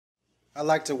I'd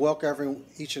like to welcome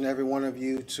each and every one of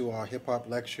you to our hip hop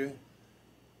lecture.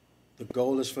 The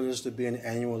goal is for this to be an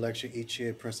annual lecture each year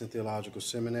at Princeton Theological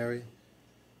Seminary.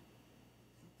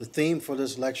 The theme for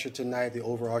this lecture tonight, the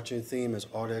overarching theme, is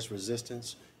Art as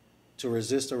Resistance. To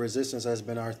resist or resistance has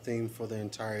been our theme for the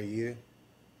entire year.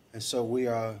 And so we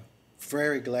are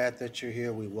very glad that you're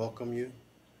here. We welcome you.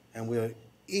 And we're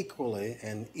equally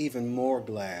and even more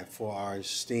glad for our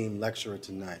esteemed lecturer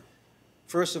tonight.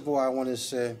 First of all, I want to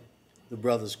say the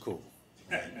brother's cool.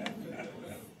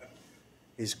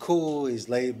 He's cool, he's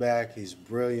laid back, he's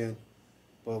brilliant.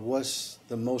 But what's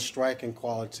the most striking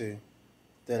quality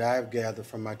that I've gathered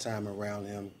from my time around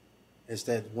him is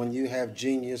that when you have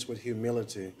genius with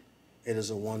humility, it is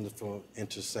a wonderful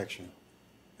intersection.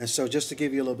 And so just to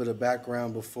give you a little bit of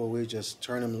background before we just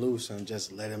turn him loose and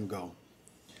just let him go.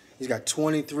 He's got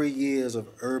 23 years of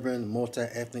urban,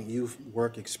 multi-ethnic youth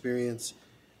work experience.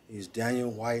 He's Daniel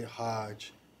White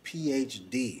Hodge,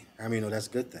 PhD. I mean, that's a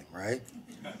good thing, right?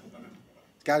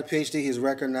 He's got a PhD. He's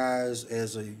recognized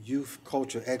as a youth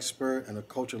culture expert and a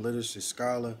cultural literacy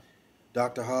scholar.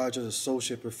 Dr. Hodge is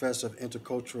Associate Professor of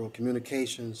Intercultural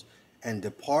Communications and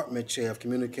Department Chair of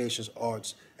Communications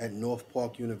Arts at North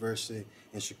Park University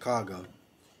in Chicago.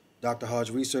 Dr.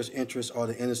 Hodge's research interests are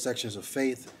the intersections of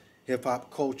faith,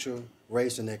 hip-hop culture,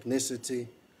 race and ethnicity,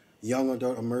 young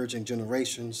adult emerging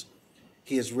generations.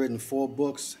 He has written 4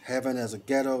 books: Heaven as a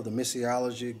Ghetto, The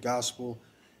Missiology, Gospel,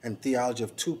 and Theology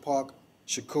of Tupac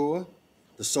Shakur,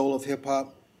 The Soul of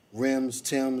Hip-Hop, Rims,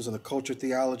 Timbs, and the Culture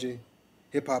Theology,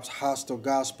 Hip-Hop's Hostile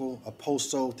Gospel, A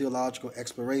Post-Soul Theological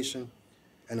Exploration,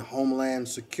 and Homeland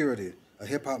Security, a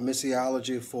hip-hop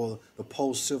missiology for the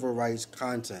post-civil rights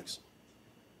context.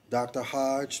 Dr.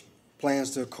 Hodge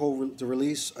plans to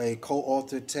release a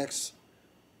co-authored text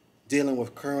dealing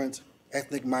with current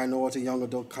ethnic minority young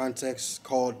adult context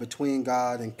called Between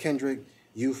God and Kindred,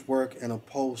 Youth Work in a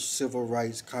Post-Civil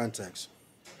Rights Context.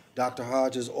 Dr.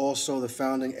 Hodge is also the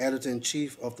founding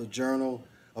editor-in-chief of the Journal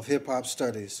of Hip Hop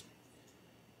Studies.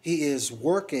 He is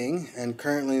working and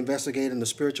currently investigating the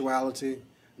spirituality,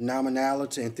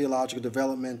 nominality, and theological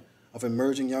development of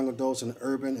emerging young adults in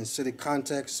urban and city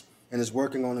contexts, and is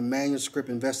working on a manuscript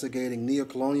investigating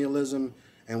neocolonialism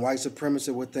and white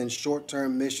supremacy within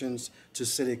short-term missions to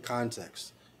city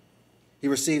contexts. He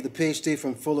received a PhD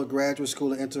from Fuller Graduate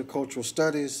School of Intercultural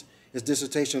Studies. His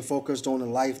dissertation focused on the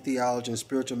life, theology, and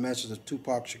spiritual message of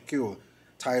Tupac Shakur,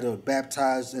 titled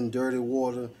Baptized in Dirty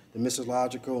Water, the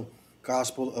Missiological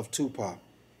Gospel of Tupac.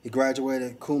 He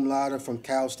graduated cum laude from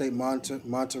Cal State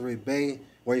Monterey Bay,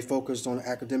 where he focused on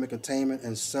academic attainment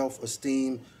and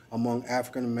self-esteem among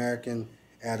African-American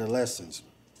adolescents.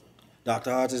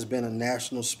 Dr. Hodge has been a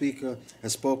national speaker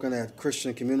and spoken at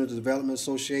Christian Community Development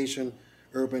Association,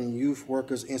 Urban Youth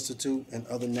Workers Institute, and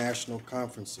other national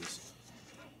conferences.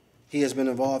 He has been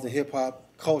involved in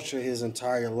hip-hop culture his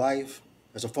entire life.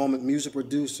 As a former music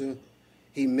producer,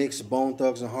 he mixed Bone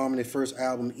Thugs and Harmony first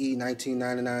album, E!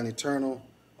 1999 Eternal,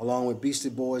 along with Beastie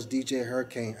Boys' DJ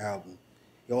Hurricane album.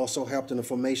 He also helped in the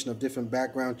formation of different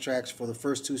background tracks for the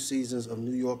first 2 seasons of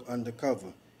New York Undercover,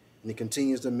 and he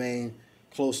continues to remain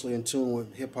closely in tune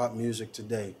with hip-hop music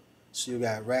today. So you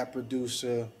got rap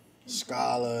producer,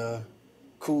 scholar,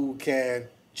 cool cat,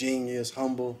 genius,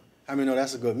 humble. I mean, no,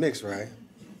 that's a good mix, right?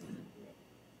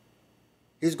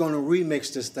 He's going to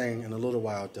remix this thing in a little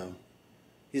while, though.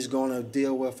 He's going to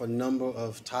deal with a number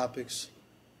of topics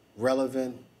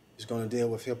relevant. He's going to deal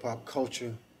with hip-hop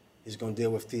culture. He's going to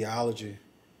deal with theology.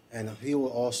 And he will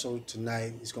also,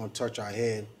 tonight, he's going to touch our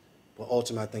head, but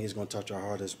ultimately I think he's going to touch our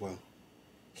heart as well.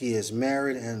 He is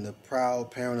married and the proud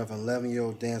parent of an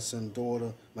 11-year-old dancing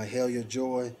daughter, Mahalia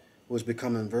Joy, who is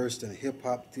becoming versed in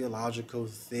hip-hop theological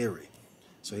theory.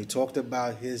 So he talked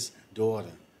about his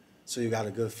daughter. So you got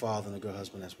a good father and a good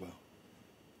husband as well.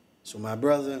 So my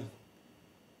brother,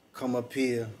 come up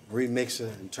here, remix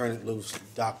it, and turn it loose,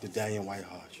 Dr. Daniel White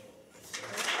Hodge.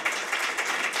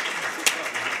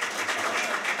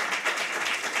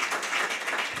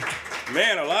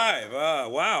 Man alive!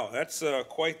 Wow, that's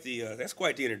quite the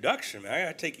introduction, man. I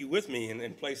gotta take you with me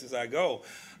in places I go.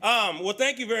 Well,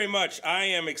 thank you very much. I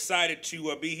am excited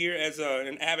to be here as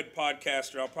an avid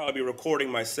podcaster. I'll probably be recording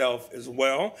myself as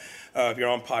well. If you're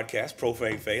on podcast,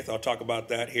 Profane Faith, I'll talk about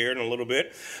that here in a little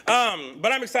bit.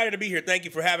 But I'm excited to be here. Thank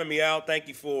you for having me out. Thank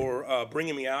you for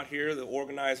bringing me out here. The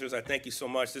organizers, I thank you so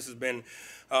much. This has been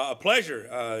a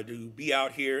pleasure to be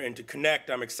out here and to connect.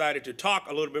 I'm excited to talk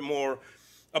a little bit more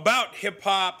about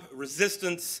hip-hop,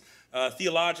 resistance,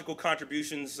 theological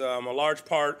contributions. A large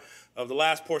part of the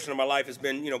last portion of my life has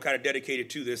been, kind of dedicated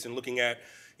to this and looking at,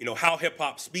 how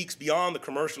hip-hop speaks beyond the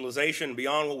commercialization,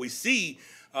 beyond what we see,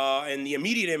 and the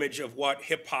immediate image of what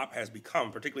hip-hop has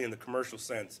become, particularly in the commercial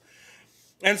sense.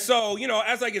 And so,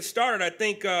 as I get started, I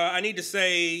think I need to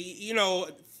say,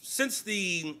 since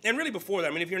and really before that,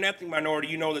 I mean, if you're an ethnic minority,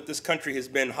 you know that this country has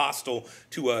been hostile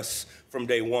to us from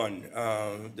day one.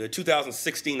 The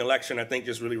 2016 election, I think,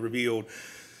 just really revealed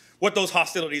what those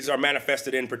hostilities are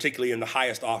manifested in, particularly in the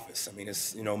highest office. I mean,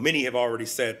 many have already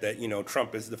said that,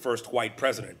 Trump is the first white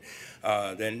president.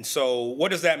 Then, so what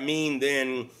does that mean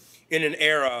then in an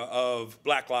era of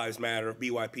Black Lives Matter, of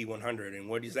BYP 100? And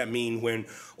what does that mean when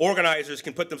organizers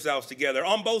can put themselves together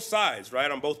on both sides, right?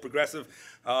 On both progressive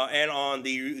and on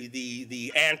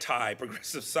the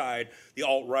anti-progressive side, the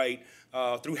alt-right,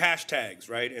 through hashtags,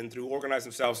 right? And through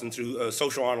organizing themselves into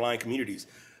social online communities.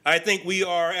 I think we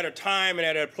are at a time and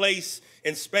at a place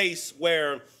and space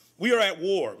where we are at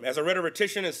war. As a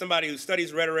rhetorician, as somebody who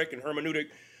studies rhetoric and hermeneutic,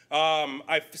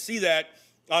 I see that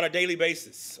on a daily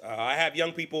basis. I have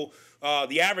young people.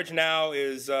 The average now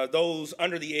is those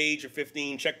under the age of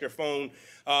 15 check their phone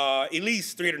at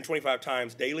least 325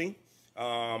 times daily.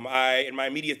 In my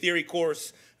media theory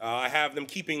course, I have them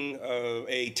keeping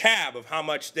a tab of how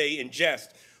much they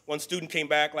ingest. One student came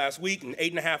back last week and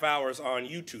 8.5 hours on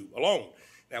YouTube alone.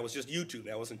 That was just YouTube.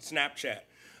 That wasn't Snapchat.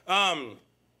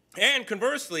 And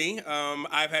conversely,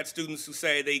 I've had students who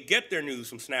say they get their news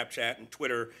from Snapchat and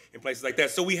Twitter and places like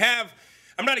that. So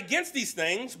I'm not against these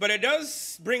things, but it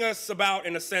does bring us about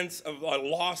in a sense of a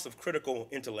loss of critical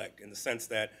intellect, in the sense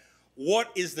that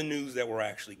what is the news that we're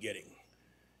actually getting?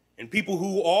 And people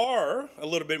who are a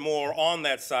little bit more on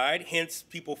that side, hence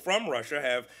people from Russia,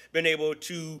 have been able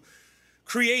to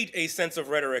create a sense of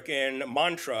rhetoric and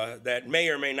mantra that may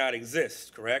or may not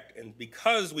exist, correct? And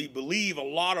because we believe a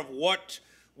lot of what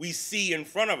we see in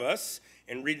front of us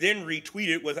and then retweet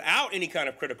it without any kind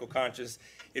of critical conscience,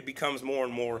 it becomes more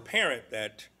and more apparent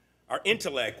that our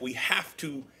intellect, we have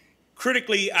to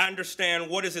critically understand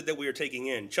what is it that we are taking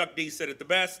in. Chuck D said it the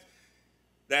best,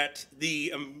 that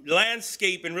the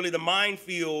landscape and really the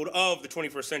minefield of the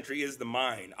 21st century is the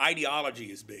mind.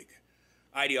 Ideology is big.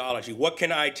 Ideology. What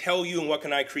can I tell you and what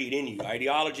can I create in you?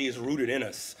 Ideology is rooted in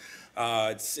us.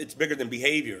 It's bigger than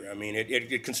behavior. I mean,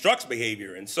 it constructs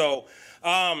behavior. And so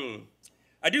I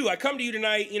come to you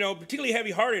tonight, particularly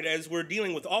heavy-hearted as we're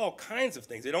dealing with all kinds of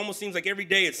things. It almost seems like every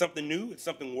day it's something new, it's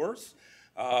something worse.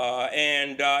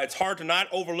 It's hard to not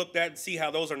overlook that and see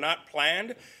how those are not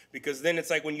planned, because then it's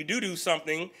like when you do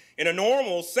something in a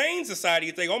normal, sane society,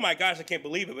 you think, oh my gosh, I can't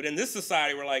believe it. But in this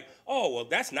society, we're like, oh, well,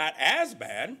 that's not as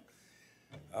bad.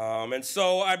 And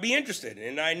so I'd be interested.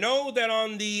 And I know that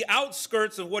on the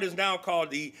outskirts of what is now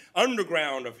called the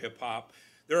underground of hip-hop,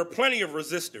 there are plenty of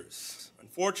resistors.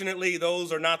 Unfortunately,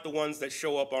 those are not the ones that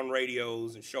show up on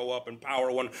radios and show up in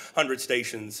Power 100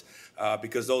 stations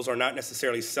because those are not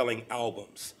necessarily selling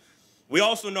albums. We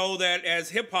also know that as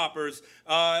hip-hoppers,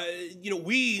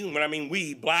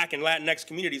 we, Black and Latinx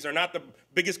communities, are not the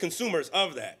biggest consumers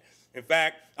of that. In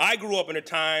fact, I grew up in a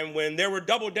time when there were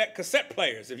double-deck cassette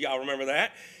players, if y'all remember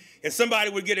that. And somebody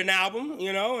would get an album,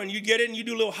 and you get it and you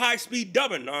do a little high-speed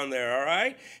dubbing on there, all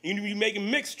right? You're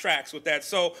making mixed tracks with that.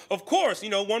 So, of course,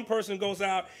 one person goes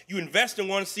out, you invest in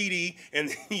one CD, and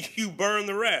you burn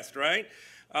the rest, right?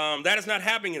 That is not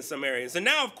happening in some areas. And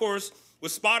now, of course,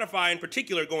 with Spotify in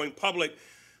particular going public,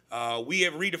 we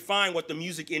have redefined what the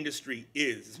music industry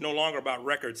is. It's no longer about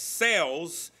record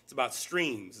sales. It's about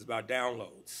streams. It's about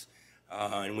downloads.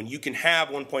 And when you can have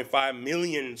 1.5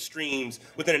 million streams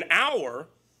within an hour,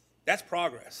 that's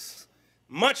progress.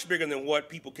 Much bigger than what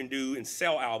people can do and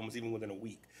sell albums even within a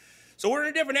week. So we're in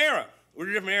a different era.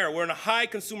 We're in a high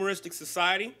consumeristic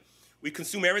society. We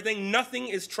consume everything. Nothing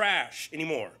is trash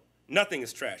anymore. Nothing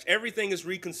is trash. Everything is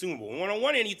reconsumable. And on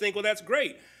one end, you think, well, that's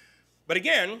great. But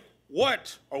again,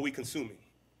 what are we consuming?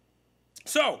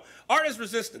 So, art as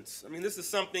resistance. I mean, this is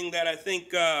something that I think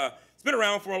it's been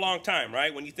around for a long time,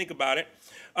 right? When you think about it.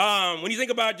 When you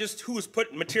think about just who has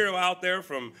put material out there,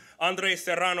 from Andre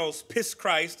Serrano's Piss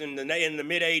Christ in the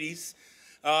mid-'80s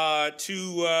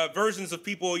to versions of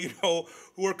people,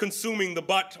 who are consuming the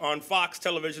butt on Fox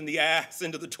television, the ass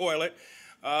into the toilet,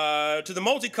 to the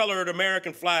multicolored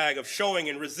American flag of showing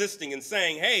and resisting and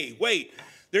saying, hey, wait,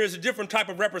 there's a different type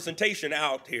of representation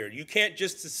out here. You can't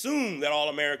just assume that all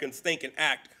Americans think and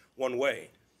act one way.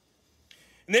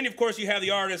 And then, of course, you have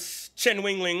the artist Chen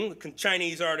Wingling, the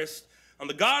Chinese artist, on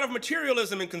the god of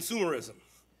materialism and consumerism,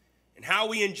 and how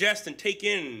we ingest and take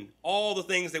in all the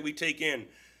things that we take in.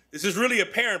 This is really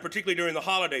apparent, particularly during the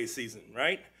holiday season,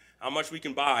 right? How much we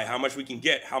can buy, how much we can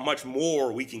get, how much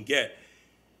more we can get.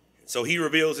 So he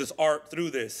reveals his art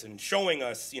through this and showing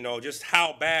us, just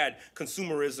how bad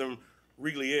consumerism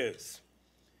really is.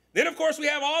 Then, of course, we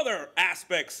have other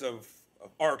aspects of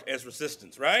art as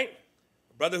resistance, right?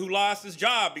 A brother who lost his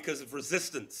job because of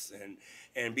resistance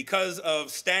and because of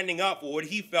standing up for what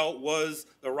he felt was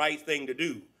the right thing to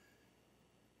do,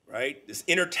 right? This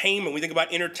entertainment, we think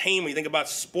about entertainment, we think about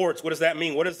sports. What does that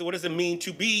mean? What does it mean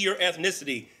to be your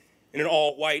ethnicity in an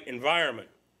all-white environment?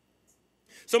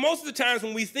 So most of the times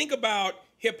when we think about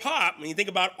hip-hop, when you think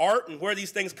about art and where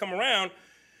these things come around,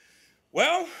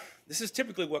 well, this is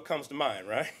typically what comes to mind,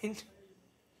 right?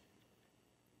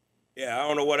 Yeah, I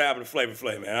don't know what happened to Flavor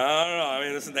Flav, man. I don't know. I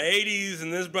mean, this is the 80s,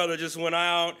 and this brother just went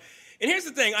out. And here's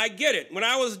the thing. I get it. When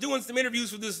I was doing some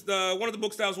interviews for this, one of the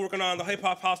books that I was working on, the Hip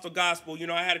Hop Hostile Gospel,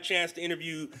 I had a chance to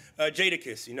interview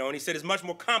Jadakiss, and he said it's much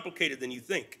more complicated than you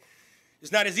think.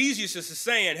 It's not as easy as just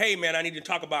saying, hey, man, I need to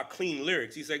talk about clean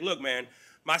lyrics. He's like, look, man,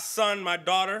 my son, my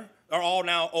daughter are all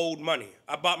now owed money.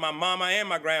 I bought my mama and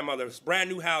my grandmother's brand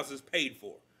new houses paid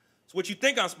for. So what you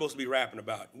think I'm supposed to be rapping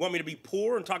about? You want me to be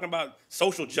poor and talking about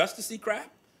social justice-y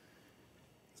crap?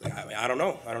 Like, I don't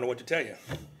know. I don't know what to tell you.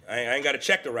 I ain't got a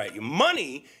check to write you.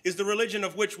 Money is the religion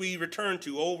of which we return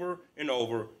to over and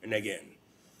over and again.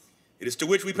 It is to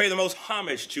which we pay the most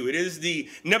homage to. It is the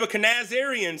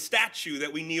Nebuchadnezzarian statue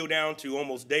that we kneel down to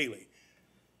almost daily,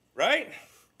 right?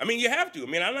 I mean, you have to. I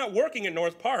mean, I'm not working at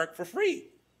North Park for free.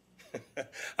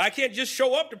 I can't just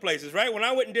show up to places, right? When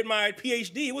I went and did my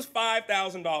PhD, it was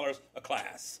 $5,000 a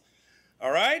class,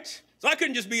 all right? So I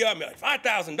couldn't just be up and be like,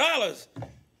 $5,000?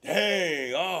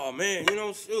 Dang, oh, man,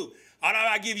 shoot.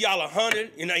 I give y'all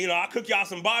 100, I cook y'all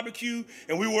some barbecue,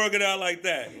 and we work it out like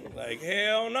that. Like,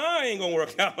 hell no, I ain't gonna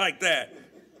work out like that.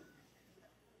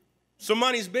 So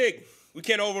money's big. We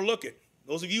can't overlook it.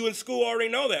 Those of you in school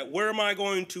already know that. Where am I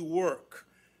going to work?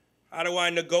 How do I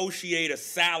negotiate a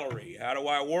salary? How do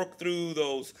I work through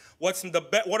those? What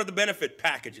are the benefit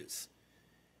packages?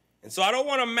 And so I don't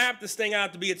want to map this thing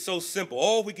out to be it's so simple.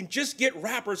 Oh, if we can just get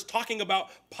rappers talking about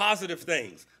positive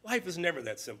things. Life is never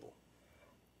that simple.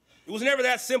 It was never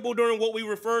that simple during what we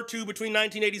refer to between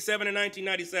 1987 and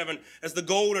 1997 as the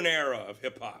golden era of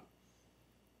hip-hop.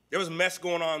 There was mess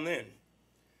going on then.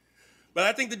 But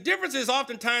I think the difference is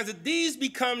oftentimes that these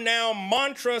become now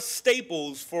mantra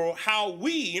staples for how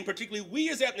we, and particularly we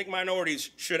as ethnic minorities,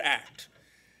 should act.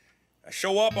 I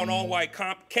show up on all-white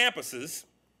campuses.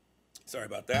 Sorry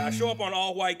about that. I show up on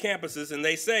all-white campuses, and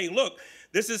they say, look,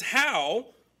 this is how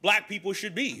black people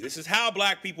should be. This is how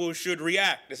black people should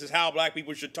react. This is how black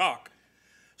people should talk.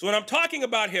 So when I'm talking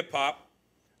about hip-hop,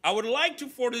 I would like to,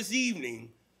 for this evening,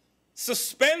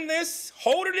 suspend this,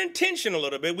 hold it in tension a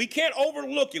little bit. We can't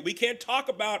overlook it. We can't talk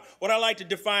about what I like to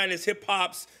define as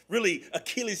hip-hop's really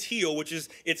Achilles heel, which is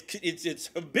its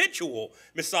habitual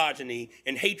misogyny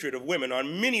and hatred of women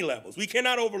on many levels. We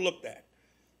cannot overlook that.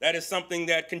 That is something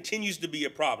that continues to be a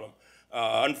problem.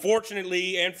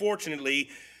 Unfortunately and fortunately,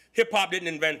 hip-hop didn't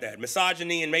invent that.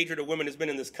 Misogyny and hatred of women has been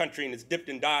in this country, and it's dipped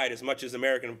and died as much as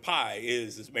American pie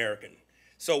is American.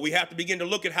 So we have to begin to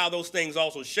look at how those things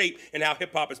also shape and how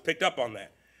hip-hop has picked up on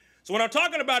that. So when I'm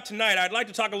talking about tonight, I'd like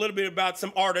to talk a little bit about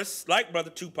some artists like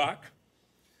Brother Tupac,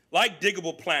 like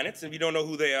Diggable Planets. If you don't know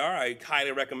who they are, I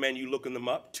highly recommend you looking them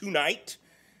up tonight.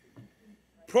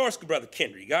 Of course, Brother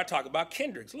Kendrick. You got to talk about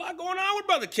Kendrick. There's a lot going on with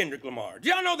Brother Kendrick Lamar. Do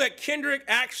y'all know that Kendrick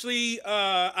actually,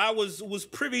 I was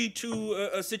privy to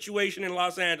a situation in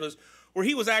Los Angeles where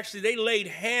they laid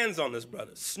hands on this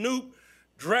brother. Snoop,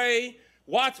 Dre,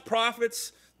 Watts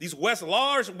Prophets, these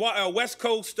large West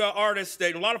Coast artists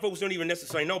that a lot of folks don't even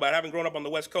necessarily know about. Having grown up on the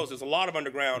West Coast, there's a lot of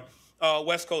underground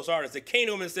West Coast artists that came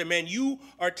to him and said, man, you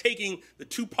are taking the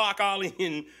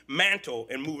Tupac-Alian mantle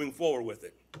and moving forward with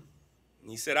it. And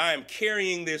he said, I am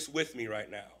carrying this with me right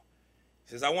now.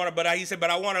 He says, but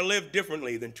I want to live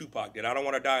differently than Tupac did. I don't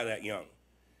want to die that young.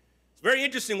 It's very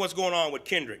interesting what's going on with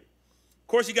Kendrick. Of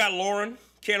course, you got Lauren.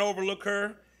 Can't overlook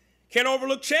her. Can't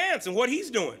overlook Chance and what he's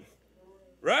doing.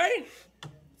 Right? In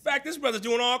fact, this brother's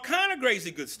doing all kind of crazy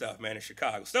good stuff, man, in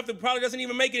Chicago. Stuff that probably doesn't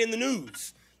even make it in the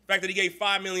news. The fact that he gave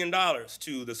 $5 million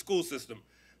to the school system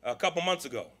a couple months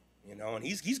ago, and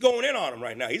he's going in on them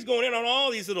right now. He's going in on all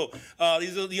these little,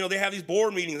 they have these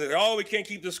board meetings. They're, oh, we can't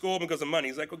keep this school because of money.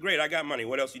 He's like, well, great, I got money.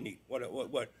 What else you need?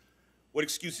 What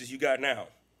excuses you got now?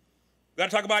 We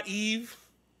got to talk about Eve.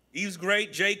 Eve's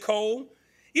great. J. Cole.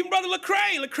 Even Brother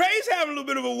Lecrae. Lecrae's having a little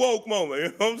bit of a woke moment, you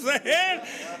know what I'm saying?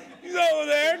 He's over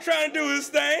there trying to do his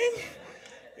thing.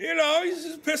 He's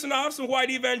just pissing off some white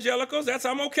evangelicals.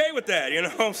 I'm okay with that, you know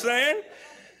what I'm saying?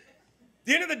 At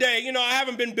the end of the day, I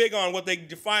haven't been big on what they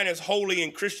define as holy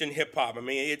and Christian hip-hop. I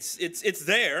mean, it's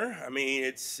there. I mean,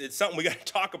 it's something we got to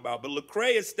talk about. But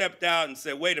Lecrae has stepped out and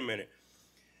said, wait a minute.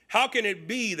 How can it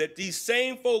be that these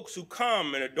same folks who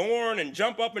come and adorn and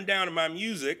jump up and down to my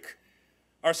music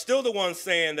are still the ones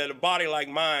saying that a body like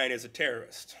mine is a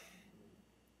terrorist?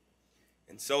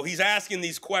 And so he's asking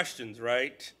these questions,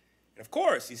 right? And of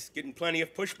course, he's getting plenty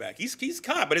of pushback. He's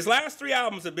caught, but his last 3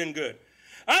 albums have been good.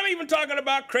 I'm even talking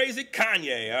about crazy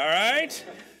Kanye, all right?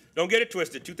 Don't get it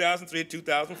twisted, 2003 to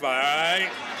 2005, all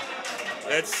right?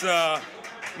 Let's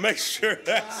make sure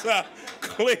that's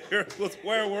clear with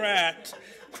where we're at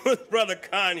with Brother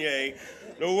Kanye.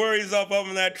 No worries up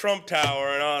in that Trump Tower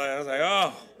and all that. I was like,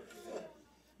 oh.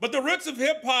 But the roots of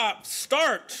hip-hop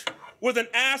start with an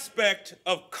aspect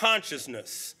of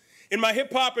consciousness. In my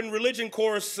hip-hop and religion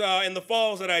course in the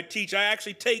falls that I teach, I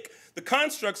actually take the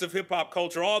constructs of hip-hop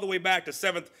culture all the way back to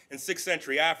 7th and 6th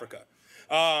century Africa.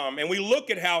 And we look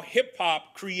at how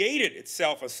hip-hop created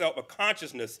itself a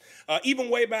consciousness, even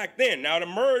way back then. Now, it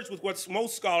emerged with what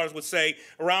most scholars would say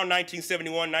around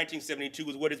 1971, 1972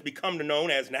 is what has become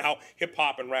known as now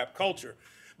hip-hop and rap culture.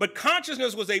 But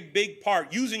consciousness was a big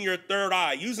part, using your third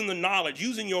eye, using the knowledge,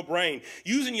 using your brain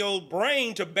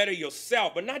to better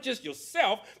yourself, but not just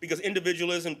yourself, because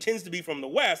individualism tends to be from the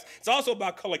West. It's also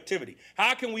about collectivity.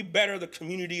 How can we better the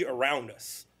community around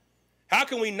us? How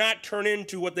can we not turn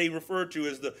into what they refer to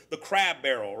as the crab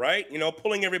barrel, right? You know,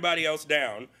 pulling everybody else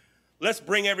down. Let's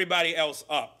bring everybody else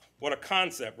up. What a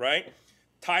concept, right?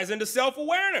 Ties into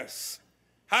self-awareness.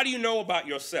 How do you know about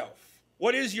yourself?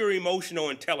 What is your emotional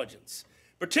intelligence?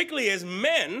 Particularly as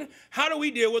men, how do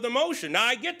we deal with emotion? Now,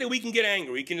 I get that we can get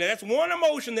angry. That's one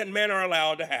emotion that men are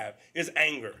allowed to have, is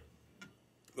anger.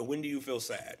 But when do you feel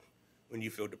sad? When do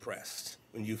you feel depressed?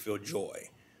 When do you feel joy?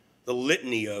 The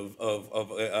litany of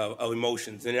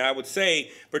emotions. And I would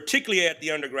say, particularly at the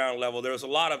underground level, there's a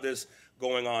lot of this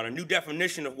going on, a new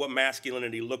definition of what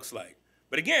masculinity looks like.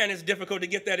 But again, it's difficult to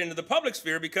get that into the public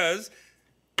sphere because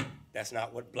that's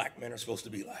not what black men are supposed to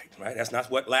be like, right? That's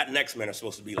not what Latinx men are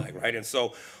supposed to be like, right? And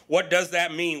so what does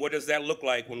that mean? What does that look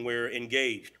like when we're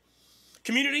engaged?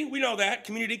 Community, we know that.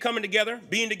 Community coming together,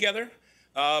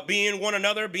 being one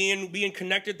another, being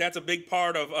connected. That's a big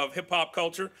part of hip-hop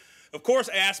culture. Of course,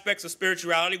 aspects of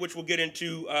spirituality, which we'll get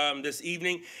into this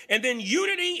evening. And then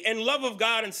unity and love of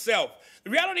God and self. The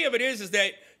reality of it is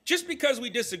that just because we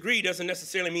disagree doesn't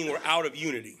necessarily mean we're out of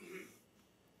unity.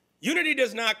 Unity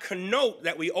does not connote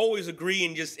that we always agree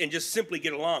and just simply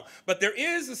get along. But there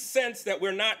is a sense that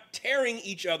we're not tearing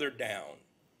each other down.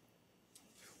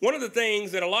 One of the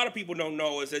things that a lot of people don't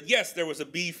know is that, yes, there was a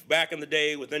beef back in the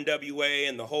day with NWA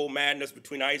and the whole madness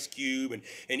between Ice Cube and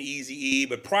Eazy-E.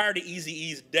 But prior to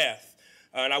Eazy-E's death,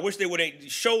 and I wish they would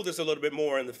show this a little bit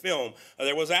more in the film,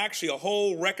 there was actually a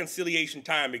whole reconciliation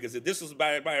time, because this was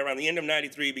by around the end of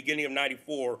 93, beginning of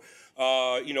 94.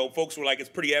 Folks were like, it's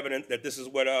pretty evident that this is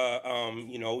what,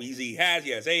 Eazy has.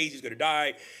 He has AIDS, he's going to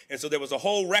die. And so there was a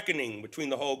whole reckoning between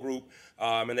the whole group,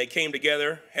 and they came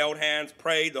together, held hands,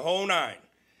 prayed, the whole nine.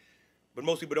 But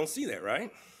most people don't see that,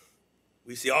 right?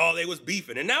 We see, oh, they was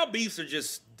beefing. And now beefs are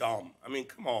just dumb. I mean,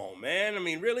 come on, man. I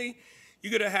mean, really?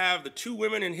 You're going to have the two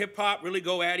women in hip-hop really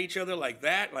go at each other like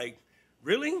that? Like,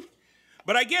 really?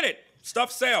 But I get it.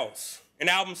 Stuff sells. An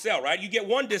album sell, right? You get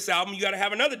one diss album, you got to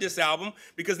have another diss album,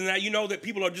 because now you know that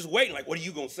people are just waiting. Like, what are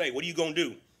you going to say? What are you going to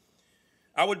do?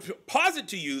 I would posit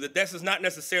to you that this is not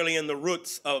necessarily in the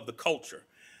roots of the culture.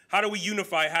 How do we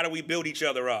unify? How do we build each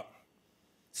other up?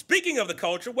 Speaking of the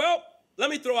culture, well, let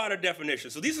me throw out a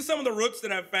definition. So these are some of the roots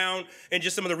that I've found and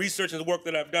just some of the research and the work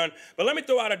that I've done. But let me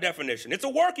throw out a definition. It's a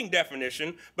working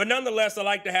definition, but nonetheless, I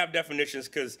like to have definitions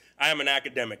because I am an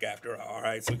academic after all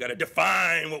right? So we got to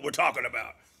define what we're talking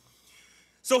about.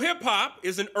 So hip-hop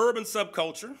is an urban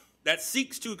subculture that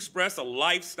seeks to express a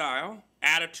lifestyle,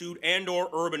 attitude, and/or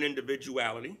urban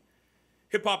individuality.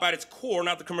 Hip-hop at its core,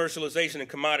 not the commercialization and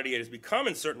commodity it has become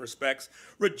in certain respects,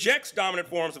 rejects dominant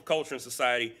forms of culture and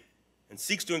society and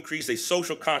seeks to increase a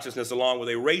social consciousness along with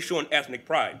a racial and ethnic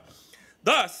pride.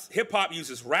 Thus, hip-hop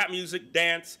uses rap music,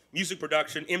 dance, music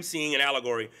production, emceeing, and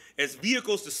allegory as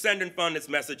vehicles to send and fund its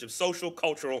message of social,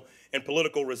 cultural, and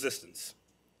political resistance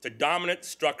to dominant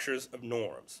structures of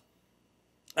norms.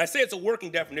 I say it's a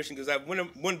working definition because I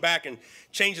went back and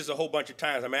changed this a whole bunch of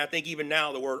times. I mean, I think even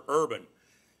now the word urban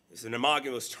is an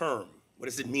homogeneous term. What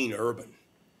does it mean, urban?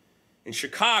 In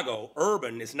Chicago,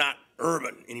 urban is not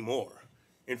urban anymore.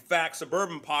 In fact,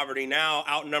 suburban poverty now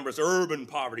outnumbers urban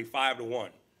poverty 5-1.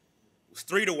 It was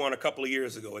 3-1 a couple of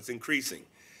years ago. It's increasing.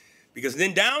 Because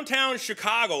in downtown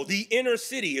Chicago, the inner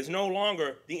city is no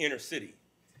longer the inner city.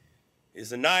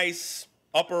 It's a nice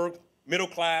upper middle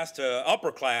class to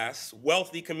upper class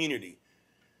wealthy community.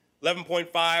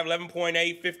 11.5,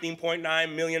 11.8,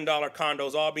 $15.9 million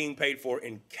condos all being paid for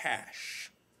in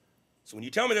cash. So when you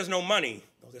tell me there's no money,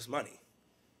 no, there's money.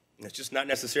 And it's just not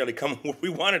necessarily coming where we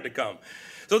want it to come.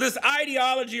 So this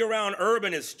ideology around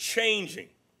urban is changing.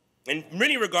 In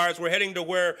many regards, we're heading to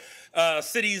where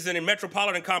cities and in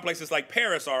metropolitan complexes like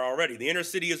Paris are already. The inner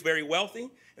city is very wealthy,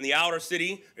 and the outer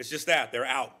city is just that, they're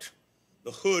out.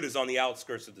 The hood is on the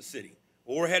outskirts of the city.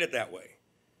 Well, we're headed that way.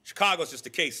 Chicago's just a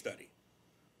case study.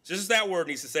 Just as that word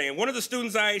needs to say. And one of the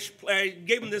students, I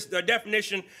gave them this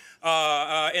definition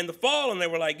in the fall, and they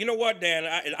were like, you know what, Dan,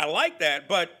 I like that,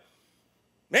 but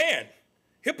man,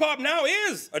 hip-hop now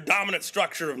is a dominant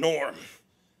structure of norm.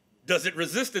 Does it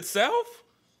resist itself?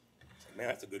 Man,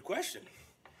 that's a good question.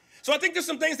 So I think there's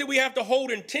some things that we have to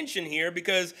hold in tension here,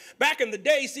 because back in the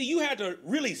day, see, you had to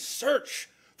really search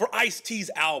for Ice-T's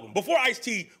album. Before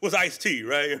Ice-T was Ice-T,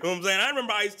 right? You know what I'm saying? I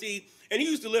remember Ice-T, and he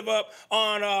used to live up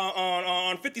on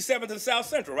 57th and South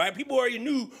Central, right? People already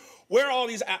knew where all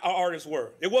these artists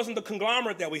were. It wasn't the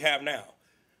conglomerate that we have now,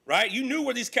 right? You knew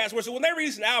where these cats were. So when they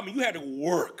released an album, you had to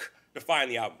work to find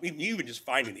the album, even just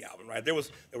finding the album, right? There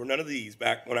were none of these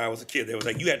back when I was a kid. There was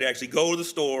like, you had to actually go to the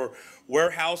store,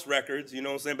 warehouse records, you know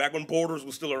what I'm saying, back when Borders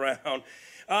was still around.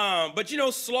 But, you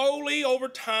know, slowly over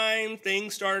time,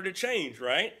 things started to change,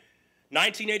 right?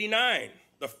 1989,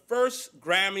 the first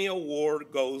Grammy Award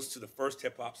goes to the first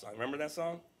hip-hop song. Remember that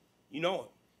song? You know it.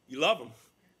 You love them.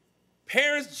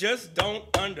 Parents just don't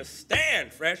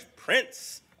understand Fresh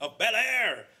Prince of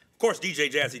Bel-Air. Of course,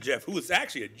 DJ Jazzy Jeff, who was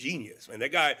actually a genius, man.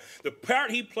 That guy, the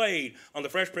part he played on the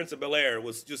Fresh Prince of Bel-Air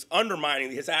was just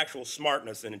undermining his actual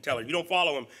smartness and intelligence. If you don't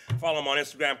follow him on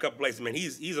Instagram, a couple places, man.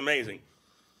 He's amazing.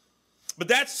 But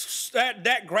that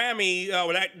Grammy,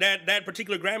 that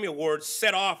particular Grammy Award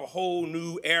set off a whole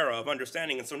new era of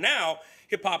understanding. And so now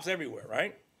hip hop's everywhere,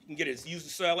 right? You can get it, it's used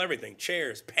to sell everything: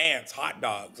 chairs, pants, hot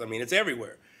dogs. I mean, it's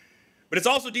everywhere. But it's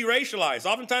also deracialized.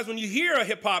 Oftentimes when you hear a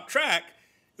hip hop track,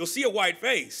 you'll see a white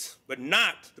face, but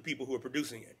not the people who are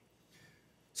producing it.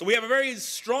 So we have a very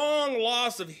strong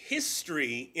loss of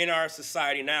history in our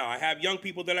society now. I have young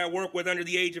people that I work with under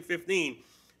the age of 15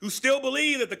 who still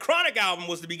believe that the Chronic album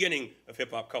was the beginning of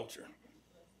hip-hop culture.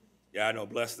 Yeah, I know,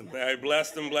 bless them.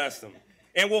 Bless them, bless them.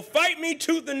 And will fight me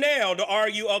tooth and nail to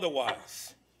argue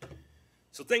otherwise.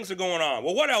 So things are going on.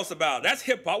 Well, what else about? That's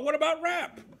hip-hop. What about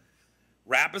rap?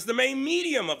 Rap is the main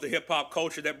medium of the hip-hop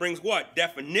culture that brings what?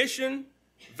 Definition,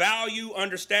 value,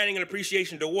 understanding, and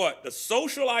appreciation to what? The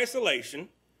social isolation,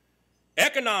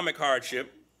 economic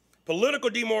hardship, political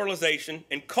demoralization,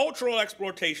 and cultural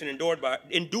exploitation endured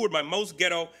by most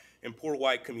ghetto and poor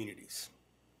white communities.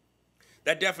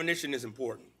 That definition is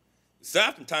important. So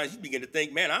oftentimes you begin to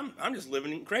think, man, I'm just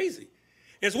living crazy.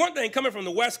 And it's one thing coming from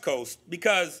the West Coast,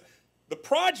 because the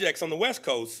projects on the West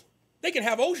Coast, they can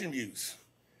have ocean views.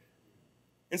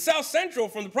 In South Central,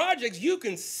 from the projects, you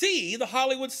can see the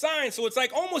Hollywood sign. So it's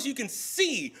like almost you can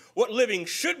see what living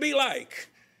should be like,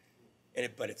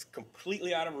 but it's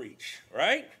completely out of reach,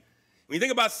 right? When you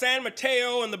think about San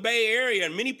Mateo and the Bay Area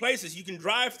and many places, you can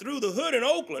drive through the hood in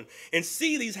Oakland and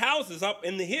see these houses up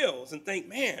in the hills and think,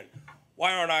 man,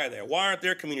 why aren't I there? Why aren't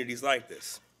there communities like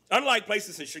this? Unlike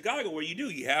places in Chicago where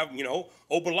you have,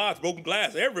 open lots, broken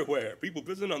glass everywhere. People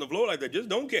pissing on the floor like they just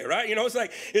don't care, right? It's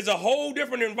like, it's a whole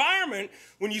different environment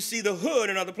when you see the hood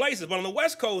in other places. But on the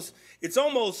West Coast, it's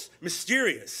almost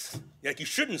mysterious. Like you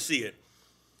shouldn't see it.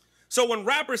 So when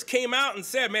rappers came out and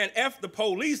said, man, F the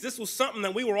police, this was something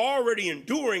that we were already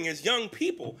enduring as young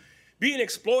people, being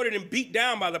exploited and beat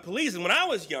down by the police. And when I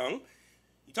was young,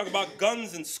 you talk about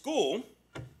guns in school,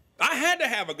 I had to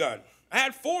have a gun. I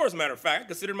had 4, as a matter of fact. I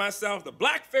considered myself the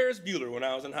Black Ferris Bueller when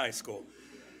I was in high school.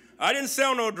 I didn't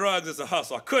sell no drugs as a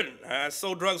hustle. I couldn't. I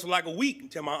sold drugs for like a week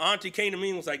until my auntie came to me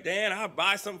and was like, Dan, I'll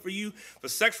buy something for you for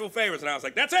sexual favors. And I was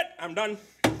like, that's it. I'm done.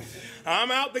 I'm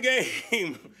out the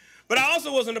game. But I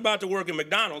also wasn't about to work at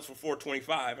McDonald's for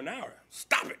 $4.25 an hour.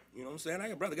 Stop it. You know what I'm saying?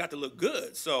 I brother got to look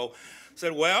good. So I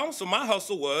said, well, so my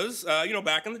hustle was,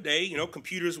 back in the day,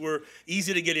 computers were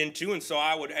easy to get into. And so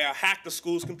I would hack the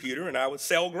school's computer and I would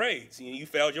sell grades. You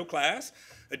failed your class.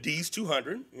 A D's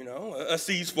 200, a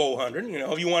C's 400,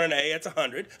 if you want an A, it's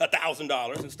 100,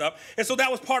 $1,000 and stuff. And so that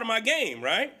was part of my game,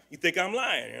 right? You think I'm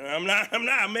lying? I'm not.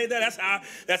 I made that.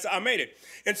 That's how I made it.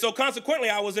 And so consequently,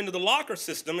 I was into the locker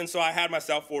system, and so I had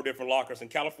myself 4 different lockers. In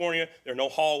California, there are no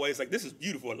hallways. Like, this is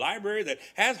beautiful. A library that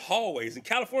has hallways. In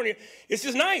California, it's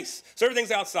just nice. So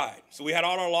everything's outside. So we had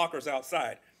all our lockers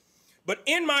outside. But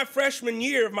in my freshman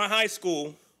year of my high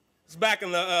school, it's back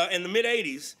in the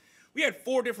mid-'80s, we had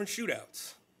 4 different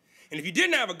shootouts. And if you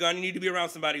didn't have a gun, you need to be around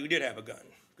somebody who did have a gun,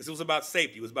 because it was about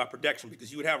safety. It was about protection,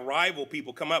 because you would have rival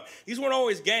people come up. These weren't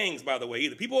always gangs, by the way,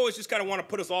 either. People always just kind of want to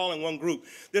put us all in one group.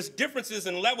 There's differences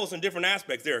and levels in different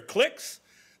aspects. There are cliques.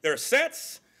 There are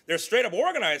sets. There's straight up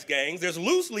organized gangs. There's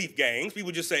loose leaf gangs.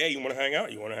 People just say, hey, you want to hang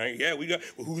out? You want to hang? Yeah, we got,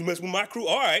 well, who's messing with my crew?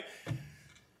 All right.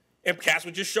 And cats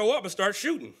would just show up and start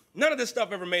shooting. None of this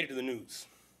stuff ever made it to the news.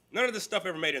 None of this stuff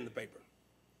ever made it in the paper.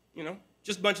 You know,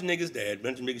 just a bunch of niggas dead, a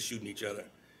bunch of niggas shooting each other.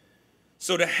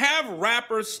 So to have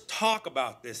rappers talk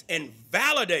about this and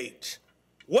validate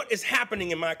what is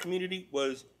happening in my community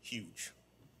was huge.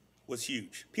 Was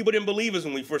huge. People didn't believe us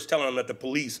when we first telling them that the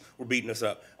police were beating us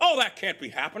up. Oh, that can't be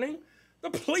happening. The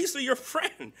police are your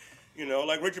friend. You know,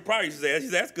 like Richard Pryor used to say,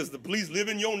 that's because the police live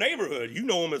in your neighborhood. You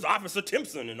know them as Officer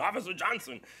Timpson and Officer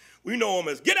Johnson. We know them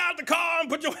as get out the car and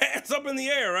put your hands up in the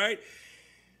air, right?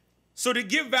 So to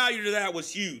give value to that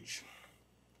was huge.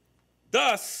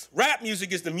 Thus, rap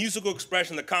music is the musical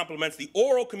expression that complements the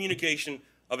oral communication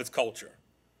of its culture.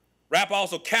 Rap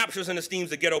also captures and esteems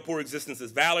the ghetto poor existence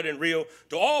as valid and real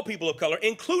to all people of color,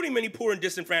 including many poor and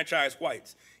disenfranchised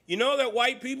whites. You know that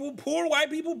white people, poor white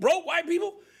people, broke white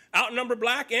people, outnumber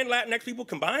black and Latinx people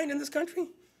combined in this country?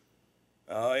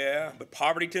 Oh yeah, but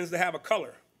poverty tends to have a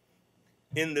color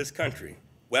in this country.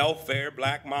 Welfare,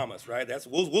 black mamas, right?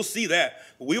 We'll see that.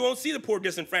 But we won't see the poor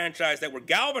disenfranchised that were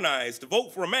galvanized to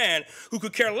vote for a man who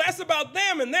could care less about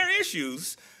them and their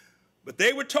issues. But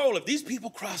they were told, if these people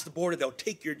cross the border, they'll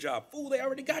take your job. Fool, they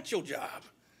already got your job.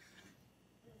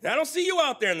 Now, I don't see you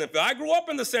out there in the field. I grew up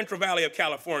in the Central Valley of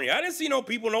California. I didn't see no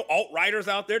people, no alt-righters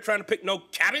out there trying to pick no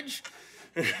cabbage,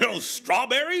 no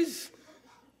strawberries.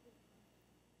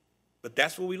 But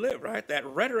that's where we live, right? That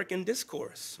rhetoric and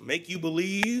discourse make you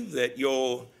believe that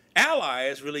your ally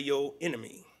is really your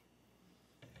enemy.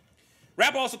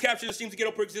 Rap also captures the seems to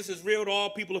ghetto exists as real to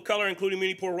all people of color, including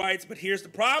many poor whites. But here's the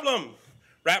problem.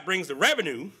 Rap brings the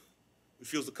revenue, which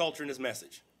fuels the culture and its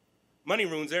message. Money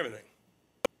ruins everything.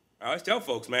 I always tell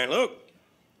folks, man, look,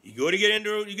 you get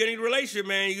into a relationship,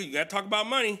 man, you got to talk about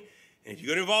money. And if you're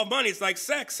going to involve money, it's like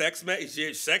sex.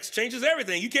 Sex changes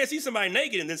everything. You can't see somebody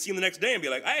naked and then see them the next day and be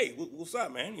like, hey, what's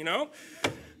up, man, you know?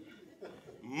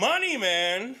 Money,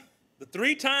 man, the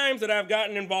 3 times that I've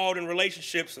gotten involved in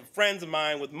relationships of friends of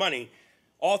mine with money,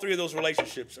 all 3 of those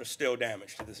relationships are still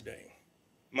damaged to this day.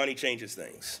 Money changes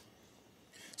things.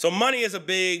 So money is a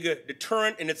big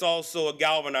deterrent, and it's also a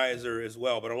galvanizer as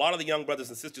well. But a lot of the young brothers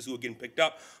and sisters who are getting picked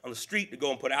up on the street to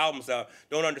go and put albums out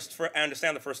don't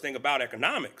understand the first thing about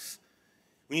economics.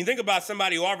 When you think about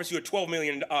somebody who offers you a $12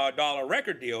 million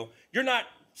record deal, you're not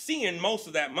seeing most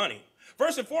of that money.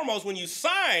 First and foremost, when you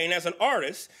sign as an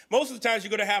artist, most of the times you're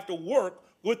going to have to work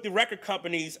with the record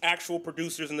company's actual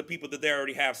producers and the people that they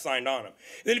already have signed on them.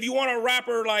 And then if you want a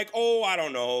rapper like, oh, I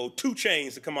don't know, 2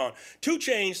 Chainz to come on. 2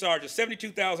 Chainz charges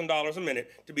 $72,000 a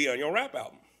minute to be on your rap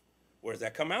album. Where does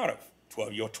that come out of?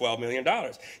 $12 million. You're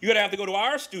going to have to go to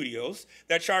our studios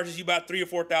that charges you about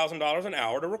 $3,000 or $4,000 an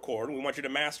hour to record. We want you to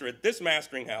master at this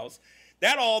mastering house.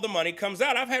 That all the money comes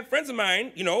out. I've had friends of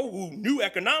mine, you know, who knew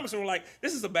economics and were like,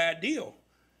 this is a bad deal.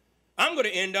 I'm going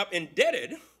to end up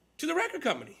indebted to the record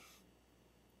company.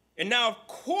 And now, of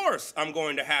course, I'm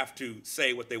going to have to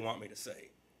say what they want me to say,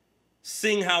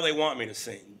 sing how they want me to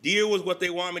sing, deal with what they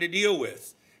want me to deal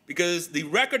with. Because the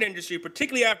record industry,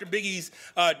 particularly after Biggie's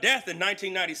death in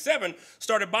 1997,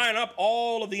 started buying up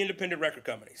all of the independent record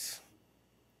companies.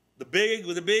 The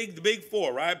big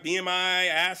 4, right? BMI,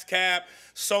 ASCAP,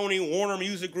 Sony, Warner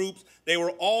Music Groups. They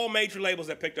were all major labels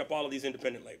that picked up all of these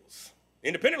independent labels.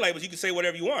 Independent labels, you can say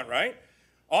whatever you want, right?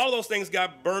 All of those things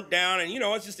got burnt down, and you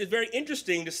know, it's very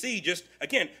interesting to see just,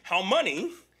 again, how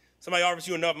money, somebody offers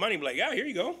you enough money, be like, yeah, here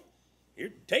you go.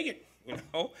 Here, take it, you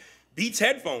know. Beats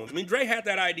headphones. I mean, Dre had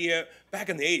that idea back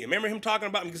in the 80s. Remember him talking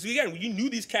about, because again, you knew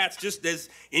these cats just as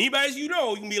anybody as you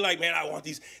know, you can be like, man, I want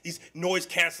these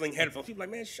noise-canceling headphones. People are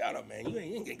like, man, shut up, man. You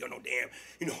ain't gonna go no damn,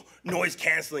 you know,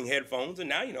 noise-canceling headphones. And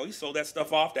now, you know, he sold that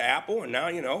stuff off to Apple, and now,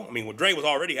 you know, I mean, well, Dre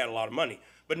already had a lot of money.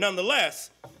 But nonetheless,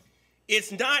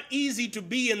 it's not easy to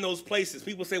be in those places.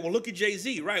 People say, well, look at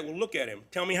Jay-Z. Right, well, look at him.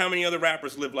 Tell me how many other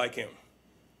rappers live like him.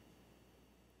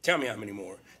 Tell me how many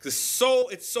more. Because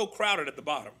it's so crowded at the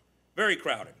bottom. Very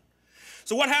crowded.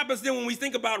 So what happens then when we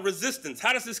think about resistance?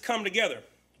 How does this come together?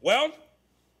 Well,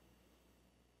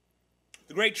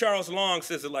 the great Charles Long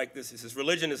says it like this. He says,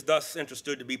 religion is thus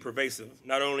understood to be pervasive,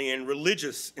 not only in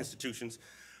religious institutions,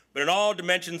 but in all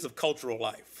dimensions of cultural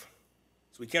life.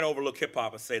 So we can't overlook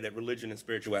hip-hop and say that religion and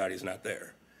spirituality is not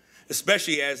there,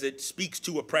 especially as it speaks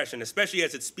to oppression, especially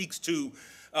as it speaks to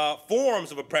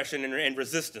forms of oppression and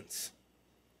resistance.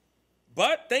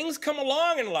 But things come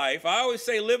along in life. I always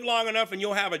say live long enough and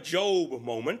you'll have a Job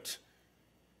moment.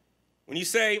 When you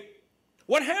say,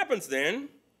 what happens then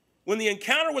when the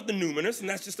encounter with the numinous, and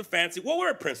that's just a fancy, well, we're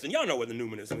at Princeton. Y'all know what the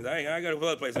numinous means. I got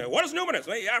another place. What is numinous?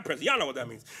 Well, yeah, Princeton. Y'all know what that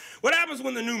means. What happens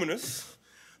when the numinous,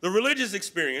 The religious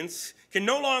experience can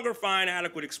no longer find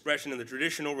adequate expression in the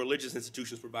traditional religious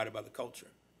institutions provided by the culture.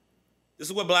 This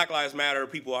is what Black Lives Matter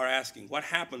people are asking. What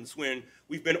happens when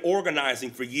we've been organizing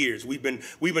for years? We've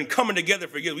been coming together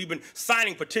for years. We've been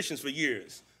signing petitions for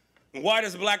years. And why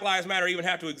does Black Lives Matter even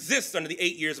have to exist under the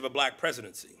 8 years of a black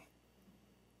presidency?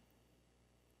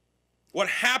 What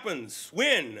happens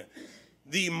when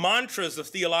the mantras of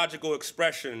theological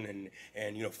expression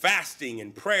and fasting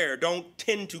and prayer don't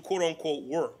tend to quote unquote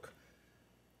work?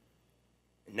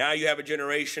 And now you have a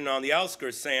generation on the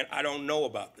outskirts saying, I don't know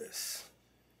about this.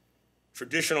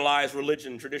 Traditionalized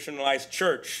religion, traditionalized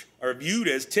church are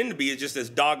tend to be just as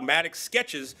dogmatic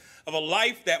sketches of a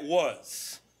life that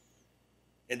was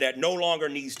and that no longer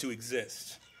needs to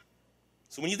exist.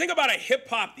 So when you think about a hip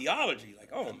hop theology, like,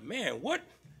 oh man, what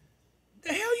the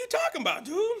hell are you talking about,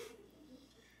 dude?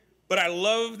 But I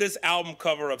love this album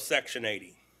cover of Section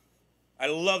 80. I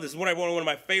love this. It's one of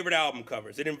my favorite album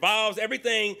covers. It involves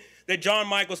everything that John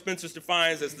Michael Spencer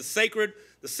defines as the sacred,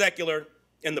 the secular,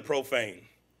 and the profane.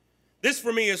 This,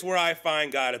 for me, is where I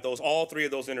find God at all three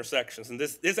of those intersections. And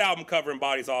this album cover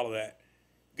embodies all of that.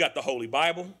 You got the Holy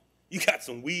Bible. You got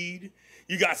some weed.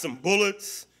 You got some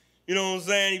bullets. You know what I'm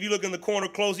saying? If you look in the corner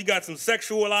close, you got some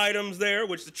sexual items there,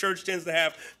 which the church tends to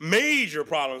have major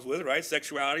problems with, right?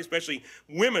 Sexuality, especially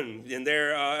women in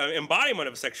their embodiment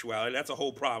of sexuality. That's a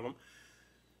whole problem.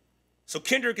 So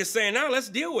Kendrick is saying, now let's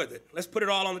deal with it. Let's put it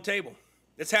all on the table.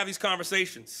 Let's have these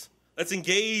conversations. Let's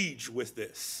engage with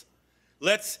this.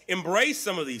 Let's embrace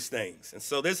some of these things. And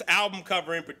so this album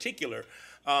cover in particular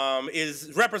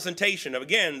is representation of,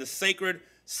 again, the sacred,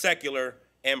 secular,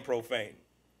 and profane.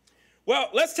 Well,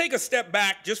 let's take a step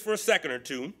back just for a second or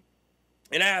two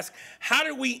and ask, how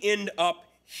did we end up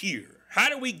here? How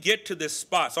did we get to this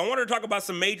spot? So I wanted to talk about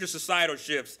some major societal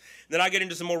shifts, and then I'll get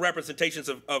into some more representations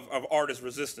of artist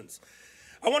resistance.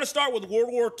 I want to start with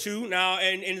World War II. Now,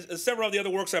 and several of the other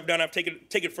works I've done, I've taken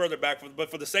it further back, but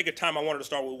for the sake of time, I wanted to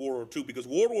start with World War II, because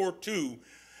World War II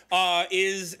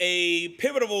is a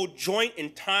pivotal joint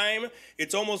in time.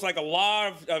 It's almost like a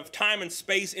law of time and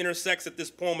space intersects at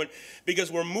this moment,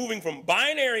 because we're moving from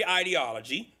binary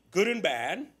ideology, good and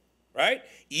bad, right?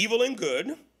 Evil and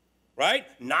good, right?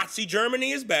 Nazi Germany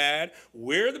is bad.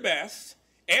 We're the best.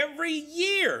 Every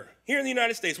year here in the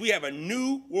United States, we have a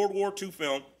new World War II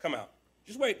film come out.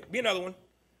 Just wait, be another one.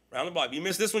 Round the block. If you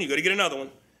miss this one, you got to get another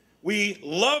one. We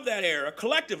love that era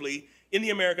collectively in the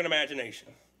American imagination.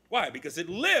 Why? Because it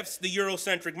lifts the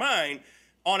Eurocentric mind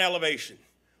on elevation.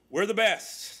 We're the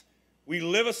best. We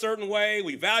live a certain way.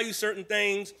 We value certain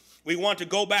things. We want to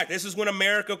go back. This is when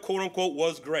America, quote unquote,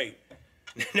 was great.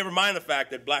 Never mind the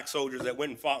fact that black soldiers that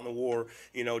went and fought in the war,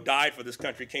 died for this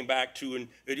country, came back to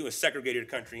a segregated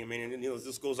country. I mean,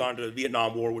 this goes on to the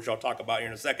Vietnam War, which I'll talk about here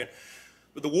in a second.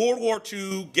 But the World War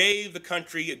II gave the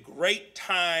country a great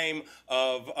time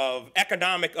of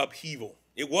economic upheaval.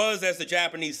 It was, as the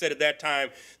Japanese said at that time,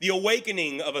 the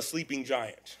awakening of a sleeping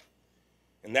giant.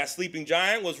 And that sleeping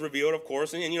giant was revealed, of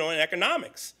course, in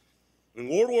economics. And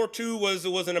World War II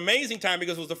was an amazing time,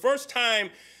 because it was the first time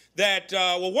that,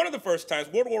 one of the first times,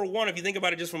 World War I, if you think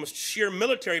about it just from a sheer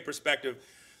military perspective,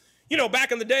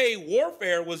 back in the day,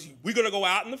 warfare was, we're going to go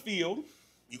out in the field.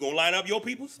 You're going to line up your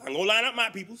peoples. I'm going to line up my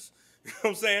peoples. You know what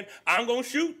I'm saying? I'm going to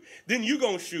shoot, then you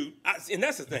going to shoot. And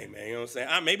that's the thing, man. You know what I'm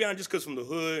saying? Maybe I'm just because from the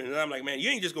hood, and I'm like, man, you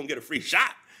ain't just going to get a free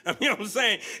shot. You know what I'm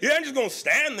saying? You ain't just going to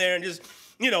stand there and just,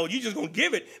 you just going to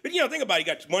give it. But, think about it.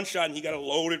 You got one shot, and you got to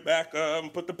load it back up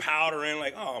and put the powder in.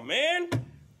 Like, oh, man.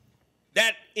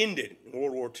 That ended in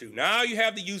World War II. Now you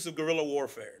have the use of guerrilla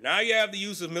warfare. Now you have the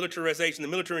use of militarization, the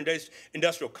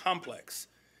military-industrial complex.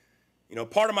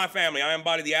 Part of my family, I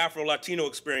embody the Afro-Latino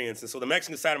experience, and so the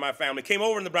Mexican side of my family came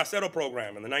over in the Bracero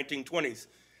program in the 1920s,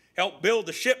 helped build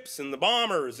the ships and the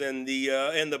bombers and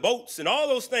the boats and all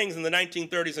those things in the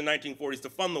 1930s and 1940s to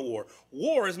fund the war.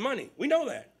 War is money. We know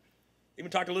that.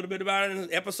 Even talked a little bit about it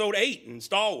in episode 8 in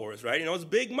Star Wars, right? It's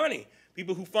big money.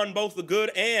 People who fund both the good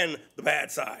and the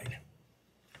bad side.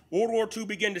 World War II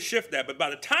began to shift that, but by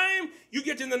the time you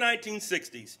get to the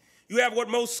 1960s, you have what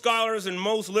most scholars and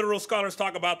most literal scholars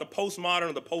talk about, the postmodern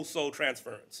or the post-soul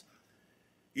transference.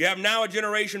 You have now a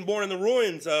generation born in the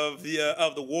ruins of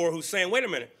the war who's saying, wait a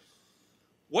minute,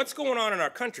 what's going on in our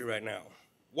country right now?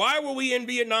 Why were we in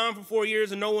Vietnam for 4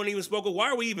 years and no one even spoke of? Why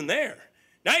are we even there?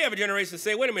 Now you have a generation that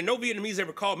say, wait a minute, no Vietnamese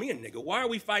ever called me a nigga. Why are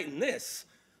we fighting this?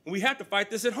 We have to fight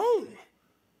this at home.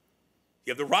 You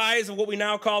have the rise of what we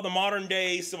now call the modern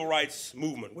day civil rights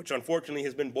movement, which unfortunately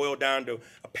has been boiled down to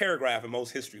a paragraph in most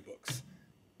history books.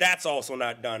 That's also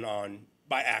not done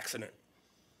by accident.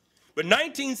 But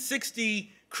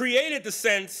 1960 created the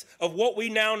sense of what we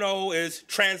now know as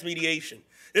transmediation.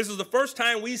 This was the first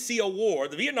time we see a war,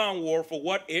 the Vietnam War, for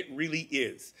what it really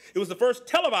is. It was the first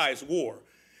televised war.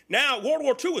 Now, World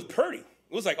War II was pretty.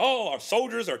 It was like, oh, our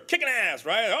soldiers are kicking ass,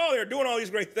 right? Oh, they're doing all these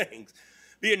great things.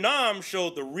 Vietnam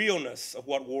showed the realness of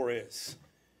what war is.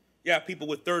 You have people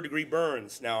with third-degree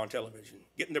burns now on television,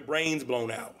 getting their brains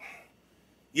blown out.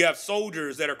 You have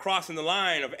soldiers that are crossing the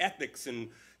line of ethics and,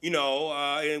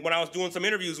 and when I was doing some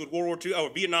interviews with World War II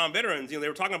or Vietnam veterans, they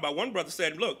were talking about, one brother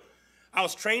said, look, I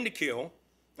was trained to kill.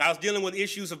 I was dealing with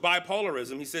issues of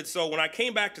bipolarism. He said, so when I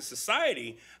came back to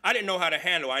society, I didn't know how to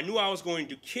handle it. I knew I was going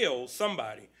to kill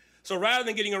somebody. So rather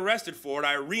than getting arrested for it,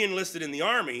 I re-enlisted in the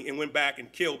Army and went back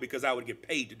and killed because I would get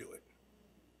paid to do it.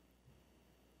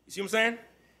 You see what I'm saying?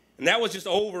 And that was just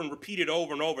over and repeated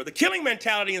over and over. The killing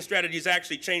mentality and strategies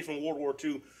actually changed from World War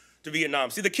II to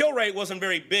Vietnam. See, the kill rate wasn't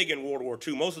very big in World War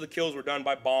II. Most of the kills were done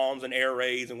by bombs and air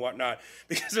raids and whatnot,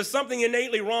 because there's something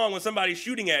innately wrong when somebody's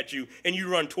shooting at you and you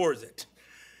run towards it.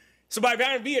 So by the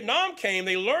time Vietnam came,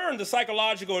 they learned the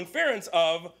psychological inference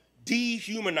of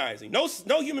dehumanizing.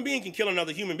 No human being can kill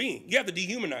another human being. You have to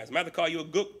dehumanize them. I have to call you a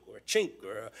gook or a chink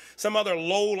or some other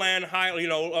lowland,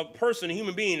 a person, a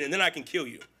human being, and then I can kill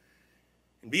you.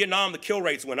 In Vietnam, the kill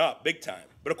rates went up big time.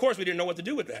 But of course, we didn't know what to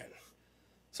do with that.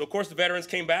 So of course, the veterans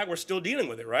came back. We're still dealing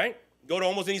with it, right? Go to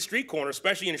almost any street corner,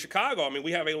 especially in Chicago. I mean,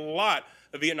 we have a lot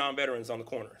of Vietnam veterans on the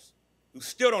corners who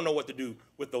still don't know what to do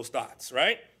with those thoughts,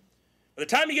 right? By the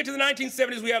time you get to the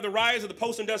 1970s, we have the rise of the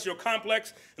post-industrial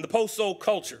complex and the post-soul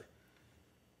culture.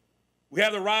 We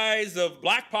have the rise of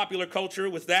black popular culture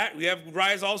with that. We have the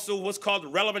rise also of what's called the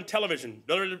relevant television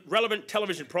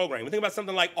program. We think about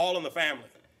something like All in the Family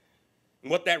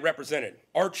and what that represented.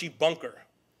 Archie Bunker,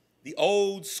 the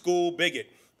old school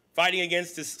bigot, fighting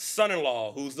against his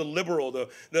son-in-law, who's the liberal,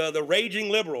 the raging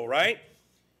liberal, right?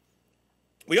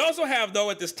 We also have, though,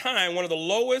 at this time, one of the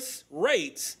lowest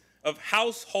rates of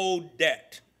household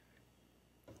debt.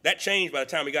 That changed by the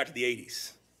time we got to the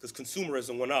 80s, because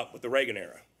consumerism went up with the Reagan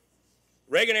era.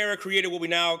 Reagan era created what we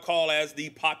now call as the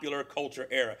popular culture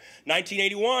era.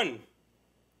 1981,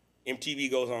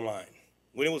 MTV goes online,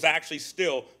 when it was actually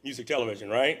still music television,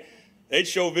 right? They'd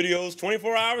show videos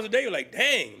 24 hours a day. You're like,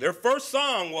 dang, their first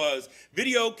song was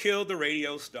Video Killed the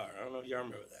Radio Star. I don't know if y'all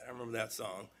remember that. I remember that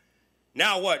song.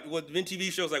 Now what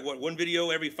MTV shows like, what, one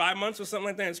video every 5 months or something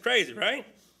like that? It's crazy, right?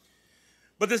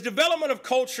 But this development of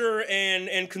culture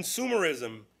and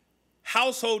consumerism,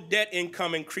 household debt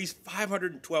income increased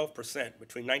 512%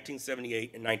 between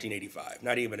 1978 and 1985,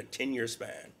 not even a 10-year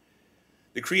span.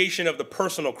 The creation of the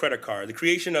personal credit card, the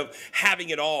creation of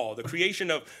having it all, the creation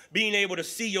of being able to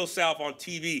see yourself on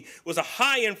TV was a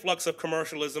high influx of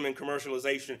commercialism and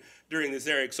commercialization during this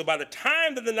era. So by the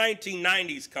time that the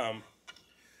 1990s come,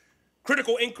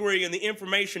 critical inquiry and the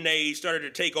information age started to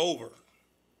take over.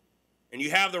 And you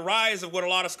have the rise of what a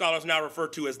lot of scholars now refer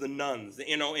to as the nones, the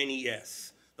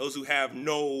N-O-N-E-S, those who have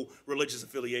no religious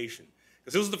affiliation.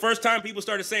 Because this was the first time people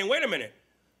started saying, wait a minute,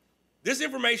 this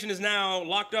information is now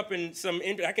locked up in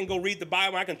I can go read the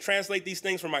Bible, I can translate these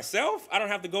things for myself. I don't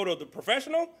have to go to the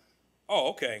professional. Oh,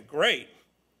 okay, great.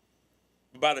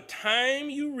 But by the time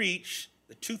you reach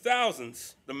the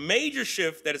 2000s, the major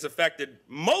shift that has affected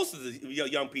most of the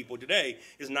young people today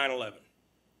is 9/11.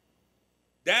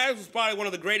 That was probably one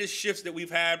of the greatest shifts that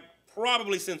we've had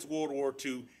probably since World War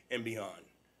II and beyond.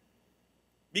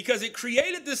 Because it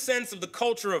created this sense of the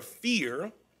culture of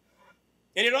fear.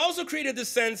 And it also created this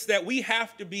sense that we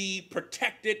have to be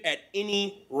protected at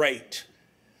any rate.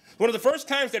 One of the first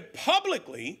times that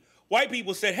publicly white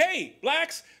people said, hey,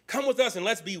 blacks, come with us and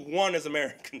let's be one as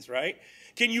Americans, right?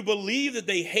 Can you believe that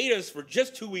they hate us for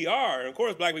just who we are? And of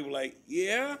course, black people were like,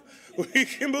 yeah, we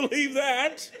can believe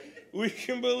that. We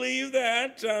can believe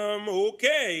that,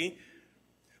 okay.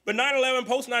 But 9/11,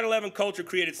 post-9/11 culture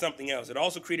created something else. It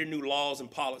also created new laws and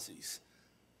policies.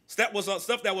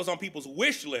 Stuff that was on people's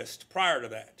wish list prior to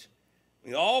that. I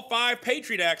mean, all 5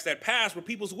 Patriot Acts that passed were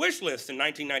people's wish lists in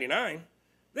 1999.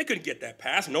 They couldn't get that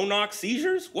passed. No-knock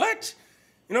seizures? What?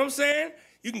 You know what I'm saying?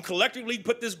 You can collectively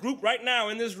put this group right now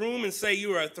in this room and say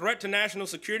you are a threat to national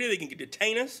security. They can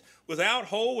detain us without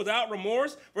hold, without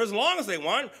remorse, for as long as they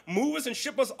want, move us and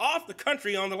ship us off the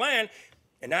country on the land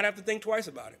and not have to think twice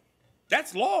about it.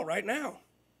 That's law right now.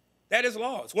 That is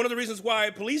law. It's one of the reasons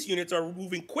why police units are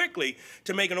moving quickly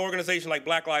to make an organization like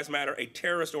Black Lives Matter a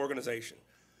terrorist organization.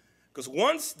 Because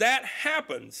once that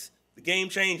happens, the game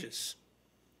changes.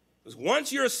 Because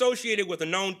once you're associated with a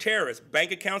known terrorist,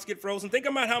 bank accounts get frozen. Think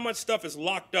about how much stuff is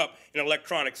locked up in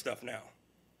electronic stuff now.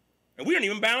 And we don't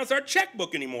even balance our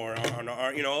checkbook anymore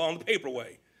on the paper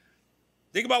way.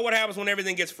 Think about what happens when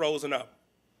everything gets frozen up.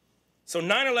 So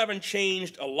 9/11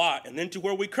 changed a lot, and then to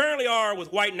where we currently are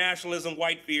with white nationalism,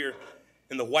 white fear,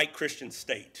 and the white Christian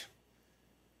state.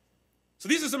 So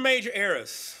these are some major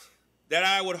eras that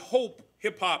I would hope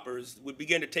hip-hoppers would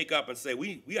begin to take up and say,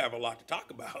 we have a lot to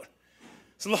talk about.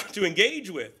 It's a lot to engage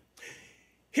with.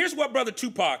 Here's what Brother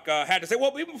Tupac had to say.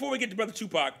 Well, even before we get to Brother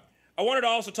Tupac, I wanted to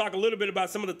also talk a little bit about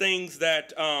some of the things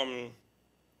that,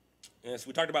 yes,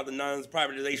 we talked about the nuns,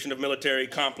 privatization of military,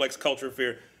 complex culture,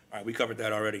 fear. All right, we covered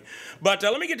that already. But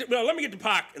let me get to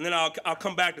Pac, and then I'll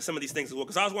come back to some of these things as well,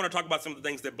 because I also want to talk about some of the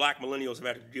things that black millennials have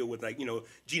had to deal with, like,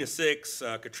 Gina 6,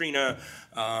 Katrina,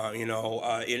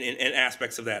 in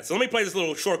aspects of that. So let me play this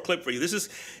little short clip for you. This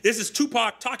is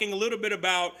Tupac talking a little bit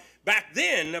about, back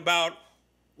then, about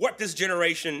what this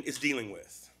generation is dealing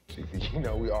with.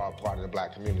 We are a part of the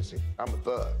black community. I'm a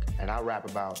thug, and I rap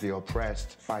about the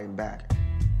oppressed fighting back.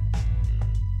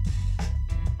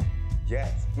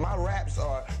 Yes, my raps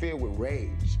are filled with rage.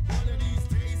 One of these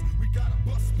days, we gotta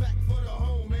bust back for the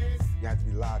homies. You have to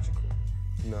be logical.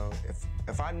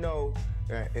 If I know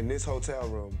that in this hotel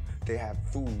room they have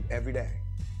food every day,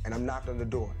 and I'm knocked on the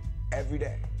door every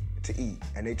day to eat,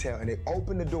 and they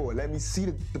open the door, let me see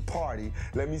the party,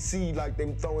 let me see like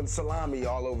them throwing salami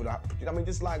all over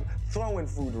just like throwing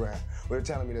food around. But they're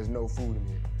telling me there's no food in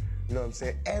here. You know what I'm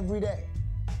saying? Every day.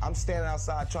 I'm standing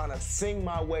outside trying to sing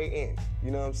my way in.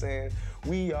 You know what I'm saying?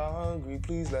 We are hungry,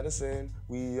 please let us in.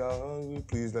 We are hungry,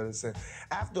 please let us in.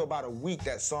 After about a week,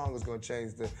 that song is gonna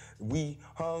change to we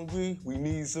hungry, we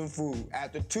need some food.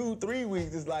 After 2-3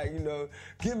 weeks, it's like,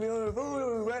 give me all the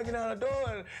food, breaking out the door.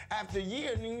 And after a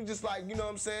year, you just like, you know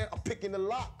what I'm saying? I'm picking the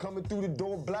lock, coming through the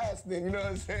door, blasting, you know what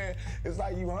I'm saying? It's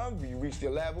like you hungry, you reached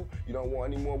your level, you don't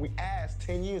want any more. We asked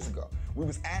 10 years ago. We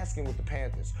was asking with the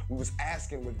Panthers. We was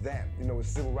asking with them, with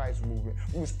civil rights movement.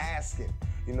 We was asking,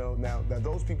 now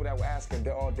those people that were asking,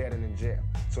 they're all dead and in jail.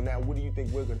 So now what do you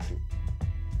think we're gonna do?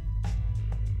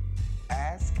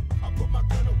 Ask? I put my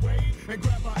gun away and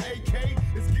grab my AK.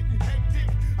 It's getting hectic.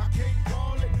 I can't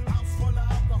call it. House full of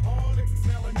alcoholics.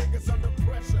 Now a nigga's under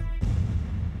pressure.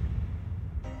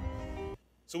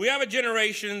 So we have a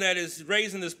generation that is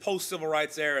raised in this post-civil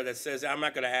rights era that says, I'm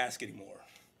not gonna ask anymore.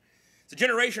 It's a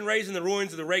generation raised in the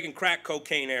ruins of the Reagan crack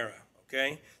cocaine era,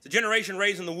 okay? It's a generation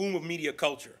raised in the womb of media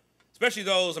culture, especially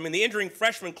those, the entering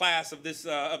freshman class of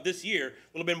this year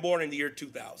will have been born in the year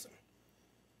 2000.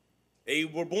 They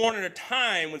were born at a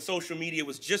time when social media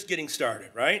was just getting started,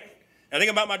 right? And I think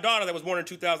about my daughter that was born in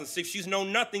 2006. She's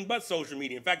known nothing but social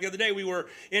media. In fact, the other day we were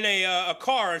in a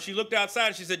car and she looked outside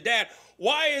and she said, Dad,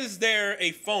 why is there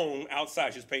a phone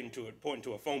outside? She's pointing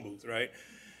to a phone booth, right?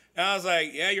 And I was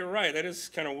like, yeah, you're right. That is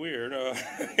kind of weird.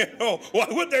 Why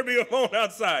would there be a phone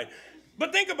outside?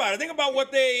 But think about it. Think about what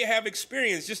they have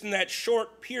experienced just in that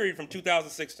short period from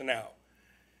 2006 to now.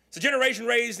 It's a generation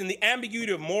raised in the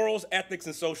ambiguity of morals, ethics,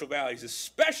 and social values,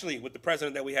 especially with the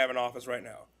president that we have in office right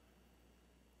now.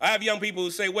 I have young people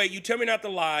who say, wait, you tell me not to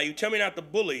lie, you tell me not to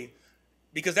bully,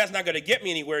 because that's not going to get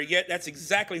me anywhere, yet that's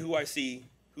exactly who I see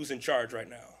who's in charge right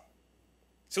now.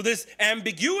 So this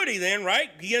ambiguity then,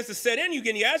 right, begins to set in.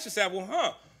 You ask yourself,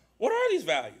 well, what are these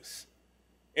values?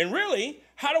 And really,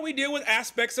 how do we deal with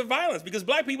aspects of violence? Because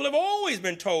black people have always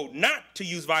been told not to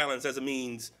use violence as a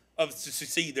means to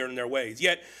succeed in their ways.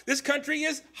 Yet this country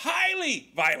is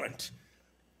highly violent.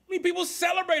 People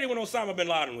celebrated when Osama bin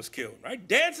Laden was killed, right?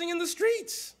 Dancing in the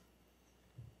streets.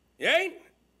 Yeah?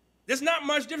 There's not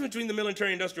much difference between the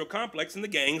military-industrial complex and the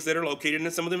gangs that are located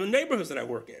in some of the neighborhoods that I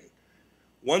work in.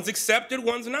 One's accepted,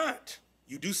 one's not.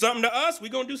 You do something to us, we're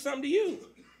going to do something to you.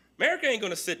 America ain't going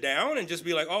to sit down and just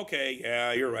be like, okay,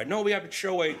 yeah, you're right. No, we have to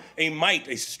show a might,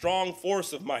 a strong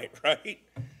force of might, right?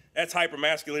 That's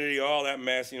hyper-masculinity, all that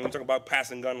mess. We're talking about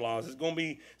passing gun laws. It's going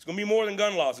to be more than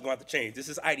gun laws that's going to have to change. This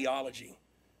is ideology.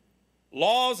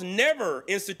 Laws never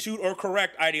institute or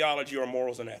correct ideology or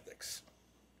morals and ethics.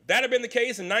 If that had been the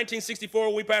case in 1964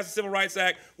 when we passed the Civil Rights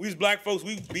Act, we as black folks,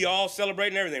 we'd be all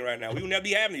celebrating everything right now. We wouldn't have to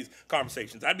be having these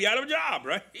conversations. I'd be out of a job,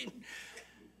 right?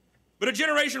 But a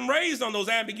generation raised on those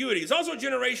ambiguities. It's also a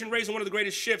generation raised on one of the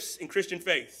greatest shifts in Christian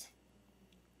faith,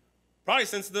 probably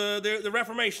since the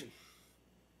Reformation.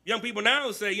 Young people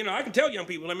now say, I can tell young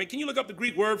people, can you look up the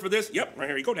Greek word for this? Yep, right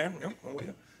here, you go down. Yep, oh,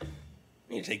 yeah.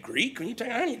 You need to take Greek? I need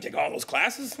to take all those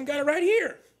classes. I got it right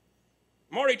here.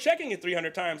 I'm already checking it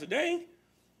 300 times a day.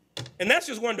 And that's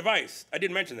just one device. I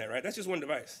didn't mention that, right? That's just one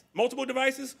device. Multiple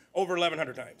devices, over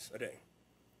 1,100 times a day.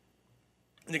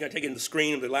 And they're going to take it in the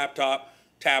screen of the laptop,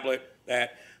 tablet, and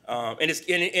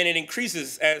it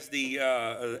increases as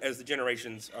the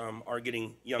generations are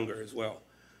getting younger as well.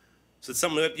 So it's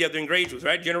something that you have to engage with,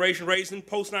 right? Generation raised in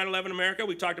post 9/11 America.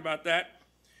 We talked about that.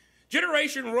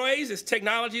 Generation raised as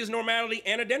technology is normality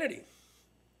and identity.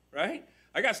 right?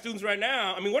 I got students right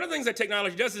now. I mean, one of the things that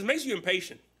technology does is it makes you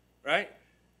impatient, right?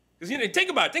 Because, you know, think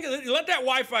about it. Let that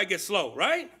Wi-Fi get slow,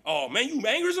 right? Oh, man, you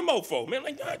angry as a mofo. Man,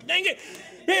 like, God dang it.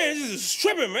 Man, this is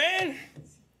tripping, man.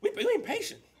 We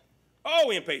impatient. Oh,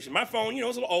 we impatient. My phone, you know,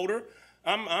 it's a little older.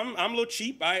 I'm a little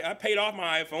cheap. I paid off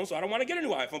my iPhone, so I don't want to get a new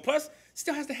iPhone. Plus, it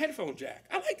still has the headphone jack.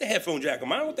 I like the headphone jack. I don't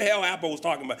know what the hell Apple was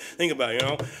thinking about, you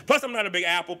know. Plus, I'm not a big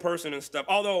Apple person and stuff.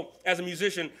 Although, as a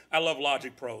musician, I love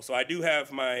Logic Pro. So I do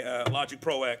have my Logic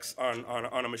Pro X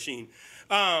on a machine.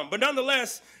 But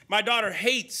nonetheless, my daughter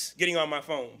hates getting on my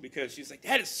phone because she's like,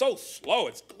 Dad, it's so slow.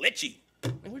 It's glitchy.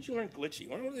 Like, where'd you learn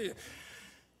glitchy?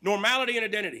 Normality and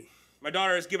identity. My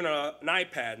daughter is given an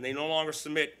iPad, and they no longer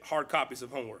submit hard copies of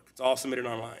homework. It's all submitted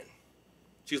online.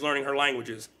 She's learning her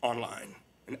languages online,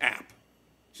 an app.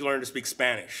 She's learning to speak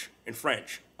Spanish and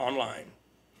French online.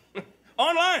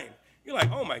 Online. You're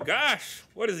like, oh my gosh,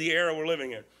 what is the era we're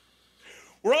living in?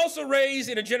 We're also raised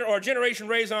in a generation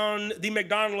raised on the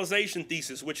McDonaldization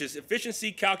thesis, which is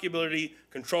efficiency, calculability,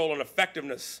 control, and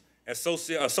effectiveness as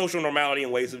social normality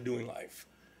and ways of doing life.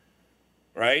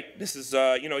 Right? This is,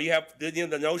 you know, you have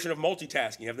the notion of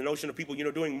multitasking. You have the notion of people, you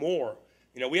know, doing more.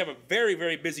 You know, we have a very,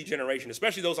 very busy generation,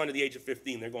 especially those under the age of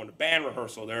 15. They're going to band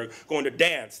rehearsal. They're going to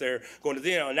dance. They're going to,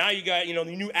 you know, now you got, you know,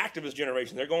 the new activist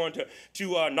generation. They're going to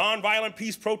nonviolent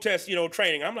peace protest, you know,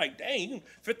 training. I'm like, dang, you can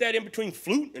fit that in between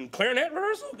flute and clarinet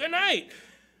rehearsal? Good night.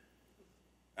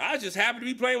 I was just happy to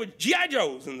be playing with G.I.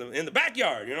 Joes in the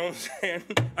backyard, you know what I'm saying?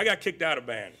 I got kicked out of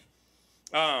band.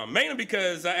 Mainly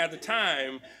because at the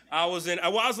time I was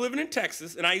living in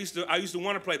Texas, and I used to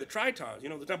want to play the tritons, you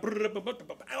know,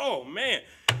 oh man.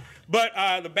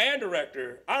 But the band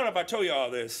director, I don't know if I told you all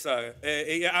this,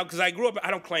 because I grew up, I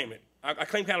don't claim it. I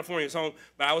claim California as home,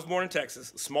 but I was born in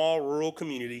Texas, a small rural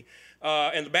community,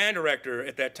 and the band director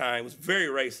at that time was very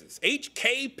racist,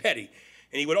 H.K. Petty.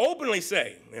 And he would openly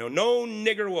say, you know, no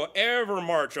nigger will ever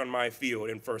march on my field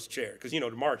in first chair. Because, you know,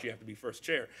 to march, you have to be first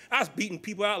chair. I was beating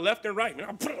people out left and right. No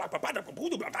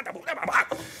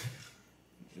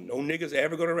niggas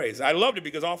ever going to raise. I loved it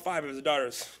because all 5 of his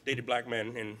daughters dated black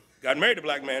men and got married to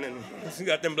black men and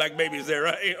got them black babies there,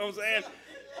 right? You know what I'm saying?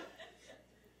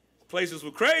 Places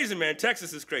were crazy, man.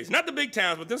 Texas is crazy. Not the big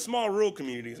towns, but them small rural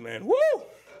communities, man. Woo!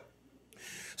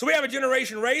 So we have a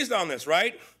generation raised on this,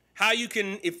 right? How you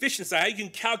can efficiency, how you can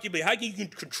calculate, how you can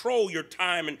control your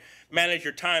time and manage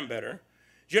your time better.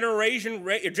 Generation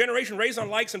raised on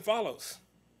likes and follows.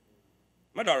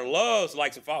 My daughter loves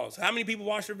likes and follows. How many people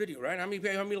watch her video, right? How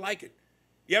many like it?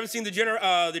 You haven't seen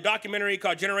the documentary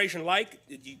called Generation Like?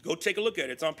 You go take a look at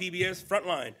it. It's on PBS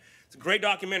Frontline. It's a great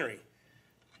documentary.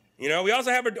 You know, we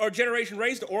also have our generation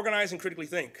raised to organize and critically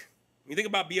think. When you think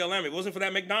about BLM, if it wasn't for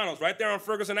that McDonald's right there on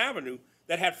Ferguson Avenue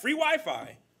that had free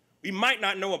Wi-Fi, we might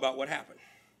not know about what happened.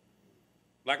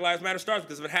 Black Lives Matter starts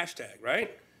because of a hashtag, right?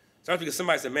 Starts because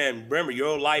somebody said, man, remember,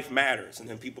 your life matters. And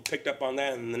then people picked up on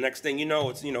that, and the next thing you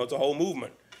know, it's a whole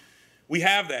movement. We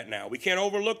have that now. We can't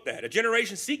overlook that. A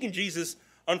generation seeking Jesus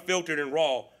unfiltered and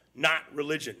raw, not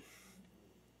religion.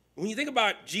 When you think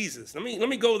about Jesus, let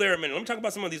me go there a minute. Let me talk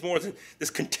about some of these more,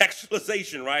 this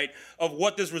contextualization, right, of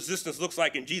what this resistance looks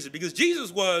like in Jesus. Because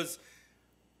Jesus was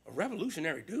a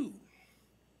revolutionary dude.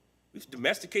 We've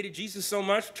domesticated Jesus so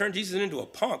much, turned Jesus into a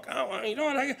punk. I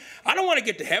don't want to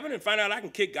get to heaven and find out I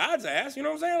can kick God's ass. You know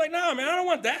what I'm saying? Like, no, man, I don't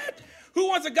want that. Who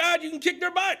wants a God you can kick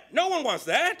their butt? No one wants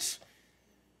that.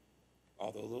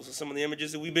 Although those are some of the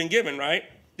images that we've been given, right?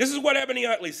 This is what Ebony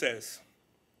Utley says.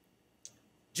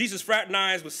 Jesus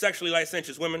fraternized with sexually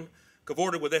licentious women,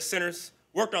 cavorted with their sinners,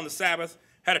 worked on the Sabbath,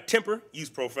 had a temper,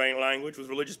 used profane language with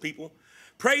religious people,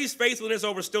 praised faithfulness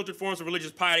over stilted forms of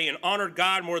religious piety, and honored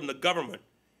God more than the government.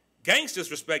 Gangsters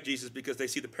respect Jesus because they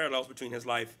see the parallels between his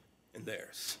life and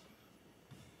theirs.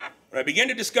 When I began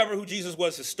to discover who Jesus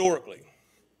was historically,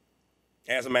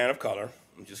 as a man of color,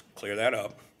 let me just clear that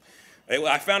up,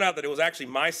 I found out that it was actually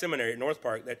my seminary at North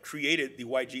Park that created the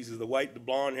white Jesus, the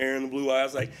blonde hair and the blue eyes. I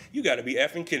was like, you got to be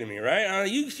effing kidding me, right?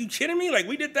 You kidding me? Like,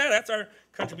 we did that? That's our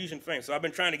contribution to fame. So I've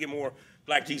been trying to get more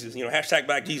black Jesus, you know, hashtag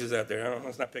black Jesus out there. I don't know,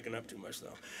 it's not picking up too much,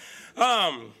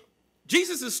 though.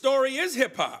 Jesus' story is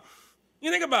hip-hop. You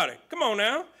think about it. Come on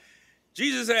now.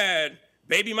 Jesus had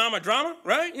baby mama drama,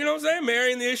 right? You know what I'm saying?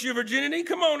 Marrying the issue of virginity.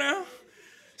 Come on now.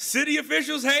 City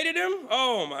officials hated him.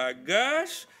 Oh, my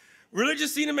gosh.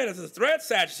 Religious seen him as a threat.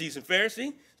 Sadducees and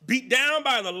Pharisees. Beat down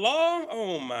by the law.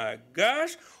 Oh, my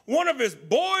gosh. One of his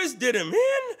boys did him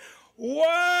in.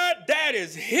 What? That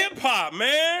is hip-hop,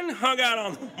 man. Hung out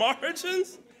on the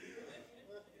margins.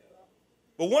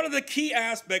 But one of the key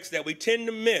aspects that we tend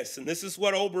to miss, and this is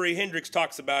what Aubrey Hendricks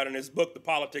talks about in his book, The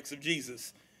Politics of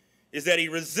Jesus, is that he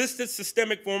resisted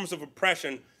systemic forms of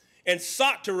oppression and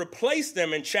sought to replace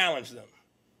them and challenge them.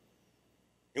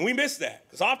 And we miss that,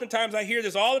 because oftentimes I hear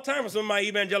this all the time from some of my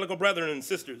evangelical brethren and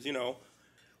sisters, you know.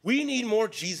 We need more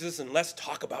Jesus and less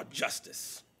talk about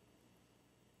justice.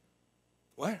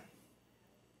 What?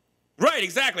 Right,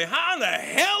 exactly. How in the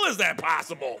hell is that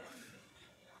possible?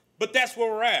 But that's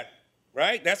where we're at,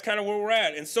 right? That's kind of where we're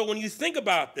at. And so when you think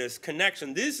about this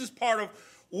connection, this is part of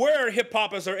where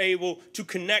hip-hoppers are able to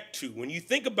connect to. When you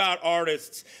think about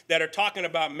artists that are talking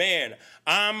about, man,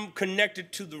 I'm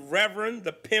connected to the reverend,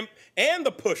 the pimp, and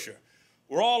the pusher.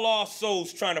 We're all lost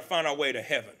souls trying to find our way to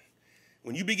heaven.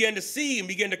 When you begin to see and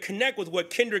begin to connect with what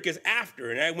Kendrick is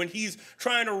after, and when he's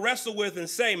trying to wrestle with and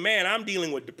say, man, I'm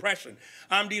dealing with depression.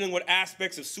 I'm dealing with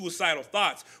aspects of suicidal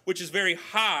thoughts, which is very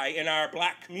high in our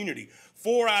black community.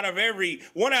 1 out of every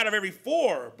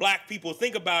 4 black people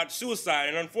think about suicide.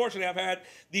 And unfortunately, I've had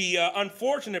the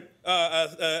unfortunate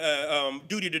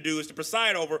duty to do is to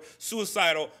preside over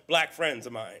suicidal black friends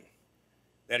of mine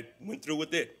that went through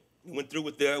with it, went through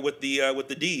with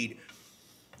the deed.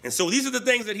 And so these are the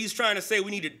things that he's trying to say we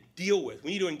need to deal with,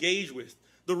 we need to engage with.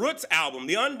 The Roots album,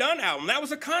 the Undone album, that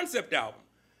was a concept album.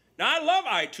 Now, I love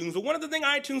iTunes, but one of the things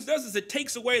iTunes does is it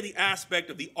takes away the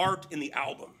aspect of the art in the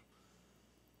album.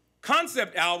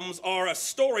 Concept albums are a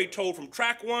story told from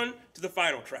track 1 to the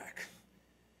final track.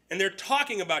 And they're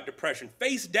talking about depression.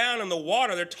 Face down in the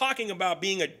water, they're talking about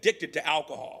being addicted to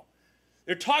alcohol.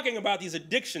 They're talking about these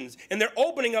addictions, and they're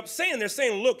opening up, they're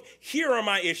saying, look, here are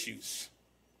my issues.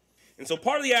 And so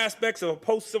part of the aspects of a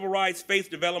post-civil rights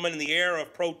faith development in the era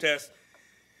of protest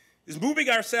is moving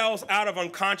ourselves out of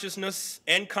unconsciousness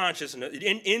and consciousness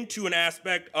into an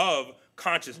aspect of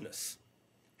consciousness.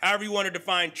 However you want to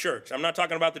define church. I'm not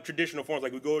talking about the traditional forms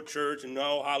like we go to church and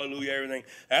no, hallelujah, everything.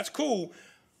 That's cool.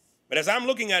 But as I'm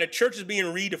looking at it, church is being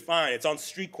redefined. It's on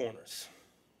street corners.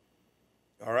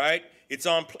 All right?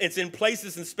 It's in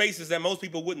places and spaces that most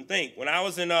people wouldn't think. When I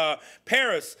was in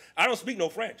Paris, I don't speak no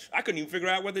French. I couldn't even figure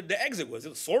out where the exit was. It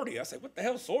was sortie. I said, what the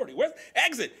hell is sortie? Where's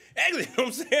exit? Exit, you know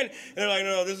what I'm saying? And they're like,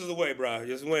 no, this is the way, bro.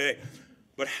 This is the way.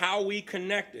 But how we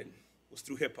connected was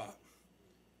through hip-hop.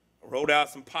 I wrote out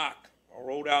some Pac. I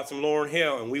wrote out some Lauryn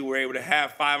Hill, and we were able to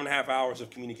have 5.5 hours of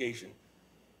communication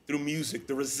through music,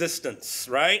 the resistance,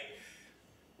 right?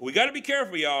 We got to be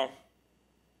careful, y'all.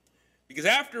 Because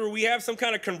after we have some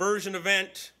kind of conversion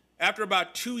event, after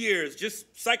about 2 years,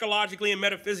 just psychologically and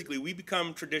metaphysically, we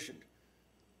become traditioned.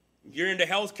 If you're into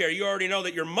healthcare, you already know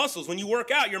that your muscles, when you work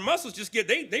out, your muscles just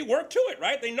they work to it,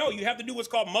 right? They know you have to do what's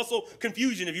called muscle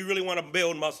confusion if you really want to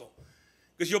build muscle.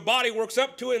 Because your body works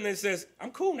up to it and it says,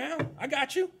 I'm cool now. I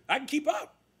got you. I can keep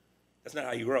up. That's not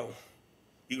how you grow.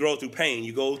 You grow through pain.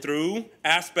 You go through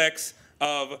aspects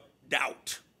of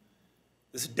doubt.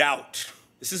 This doubt.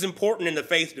 This is important in the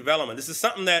faith development. This is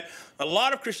something that a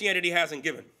lot of Christianity hasn't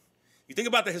given. You think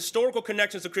about the historical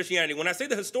connections of Christianity. When I say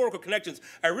the historical connections,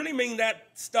 I really mean that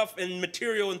stuff in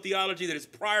material and theology that is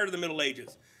prior to the Middle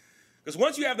Ages. Because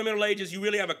once you have the Middle Ages, you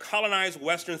really have a colonized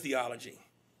Western theology.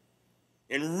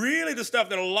 And really the stuff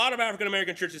that a lot of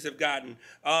African-American churches have gotten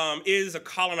is a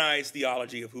colonized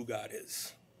theology of who God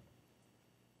is.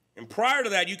 And prior to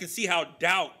that, you can see how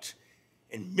doubt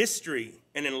and mystery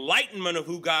and enlightenment of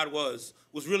who God was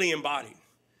really embodied.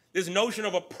 This notion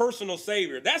of a personal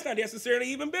savior, that's not necessarily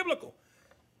even biblical.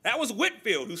 That was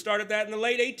Whitefield who started that in the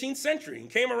late 18th century and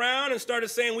came around and started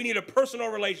saying we need a personal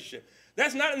relationship.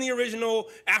 That's not in the original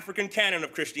African canon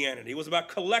of Christianity. It was about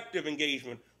collective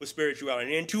engagement with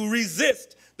spirituality and to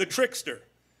resist the trickster.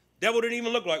 Devil didn't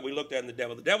even look like we looked at in the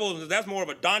devil. The devil, that's more of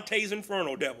a Dante's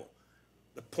Inferno devil.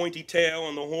 The pointy tail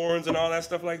and the horns and all that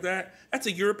stuff like that. That's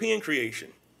a European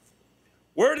creation.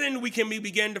 Where then can we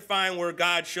begin to find where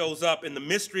God shows up in the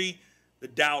mystery, the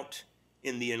doubt,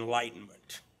 in the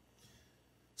enlightenment?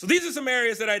 So these are some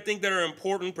areas that I think that are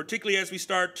important, particularly as we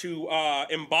start to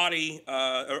embody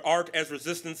art as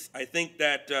resistance. I think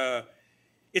that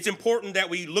it's important that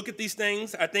we look at these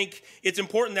things. I think it's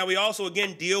important that we also,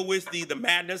 again, deal with the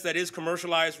madness that is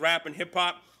commercialized rap and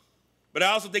hip-hop. But I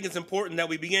also think it's important that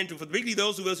we begin to, particularly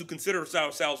those of us who consider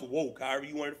ourselves woke, however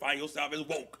you want to define yourself as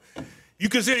woke. You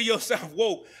consider yourself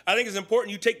woke. I think it's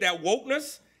important you take that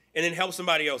wokeness and then help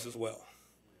somebody else as well.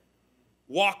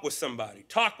 Walk with somebody.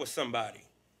 Talk with somebody.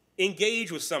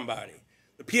 Engage with somebody.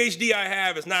 The PhD I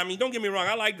have is not, don't get me wrong,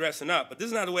 I like dressing up, but this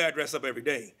is not the way I dress up every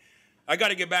day. I got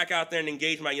to get back out there and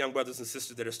engage my young brothers and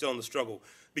sisters that are still in the struggle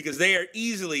because they are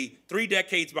easily 3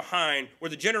 decades behind where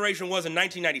the generation was in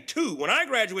 1992 when I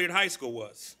graduated high school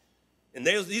was. And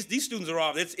these students are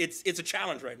off. It's a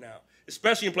challenge right now,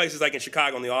 especially in places like in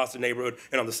Chicago in the Austin neighborhood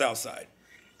and on the South Side.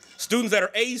 Students that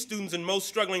are A students in most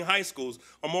struggling high schools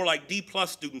are more like D+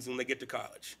 students when they get to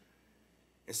college.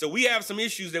 And so we have some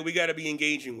issues that we got to be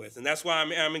engaging with. And that's why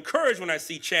I'm encouraged when I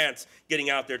see Chance getting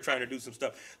out there trying to do some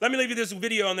stuff. Let me leave you this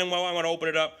video, and then I want to open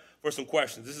it up for some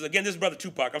questions. This is Brother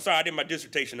Tupac. I'm sorry, I did my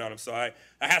dissertation on him, so I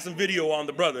have some video on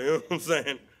the brother, you know what I'm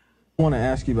saying? I want to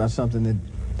ask you about something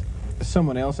that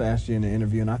someone else asked you in the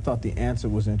interview, and I thought the answer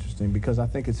was interesting because I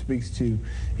think it speaks to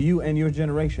you and your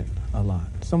generation a lot.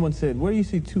 Someone said, where do you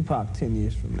see Tupac 10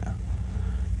 years from now?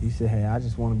 You said, hey, I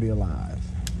just want to be alive.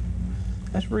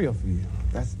 That's real for you.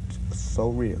 That's so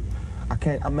real.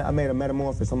 I made a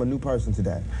metamorphosis. I'm a new person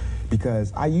today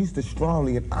because I used to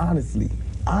strongly and honestly,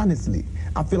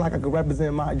 I feel like I could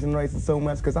represent my generation so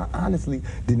much because I honestly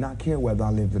did not care whether I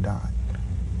lived or died.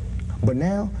 But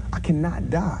now, I cannot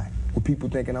die with people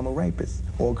thinking I'm a rapist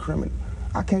or a criminal.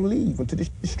 I can't leave until this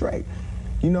is straight.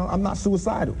 You know, I'm not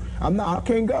suicidal. I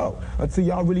can't go until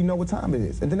y'all really know what time it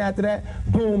is. And then after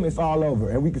that, boom, it's all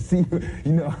over. And we can see,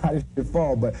 you know, how this shit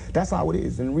fall. But that's how it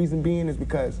is. And the reason being is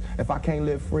because if I can't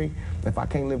live free, if I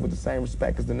can't live with the same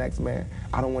respect as the next man,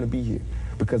 I don't want to be here.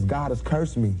 Because God has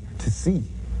cursed me to see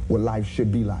what life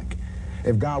should be like.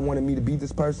 If God wanted me to be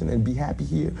this person and be happy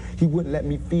here, he wouldn't let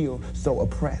me feel so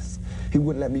oppressed. He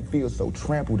wouldn't let me feel so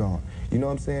trampled on. You know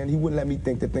what I'm saying? He wouldn't let me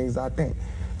think the things I think.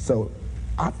 So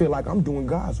I feel like I'm doing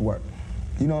God's work.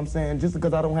 You know what I'm saying? Just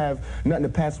because I don't have nothing to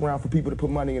pass around for people to put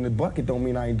money in the bucket don't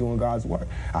mean I ain't doing God's work.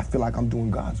 I feel like I'm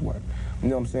doing God's work. You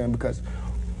know what I'm saying? Because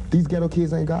these ghetto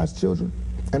kids ain't God's children.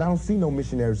 And I don't see no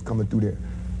missionaries coming through there.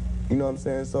 You know what I'm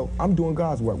saying? So I'm doing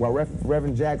God's work. While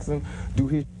Reverend Jackson do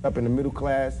his up in the middle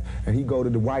class and he go to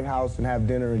the White House and have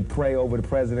dinner and pray over the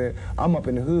president, I'm up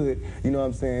in the hood, you know what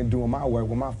I'm saying, doing my work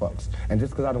with my folks. And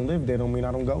just because I don't live there don't mean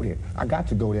I don't go there. I got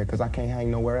to go there because I can't hang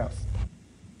nowhere else.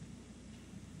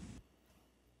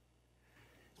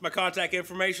 My contact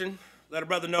information. Let a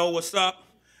brother know what's up.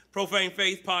 Profane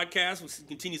Faith Podcast. We'll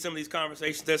continue some of these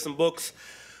conversations. There's some books.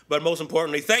 But most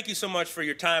importantly, thank you so much for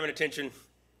your time and attention.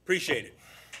 Appreciate it.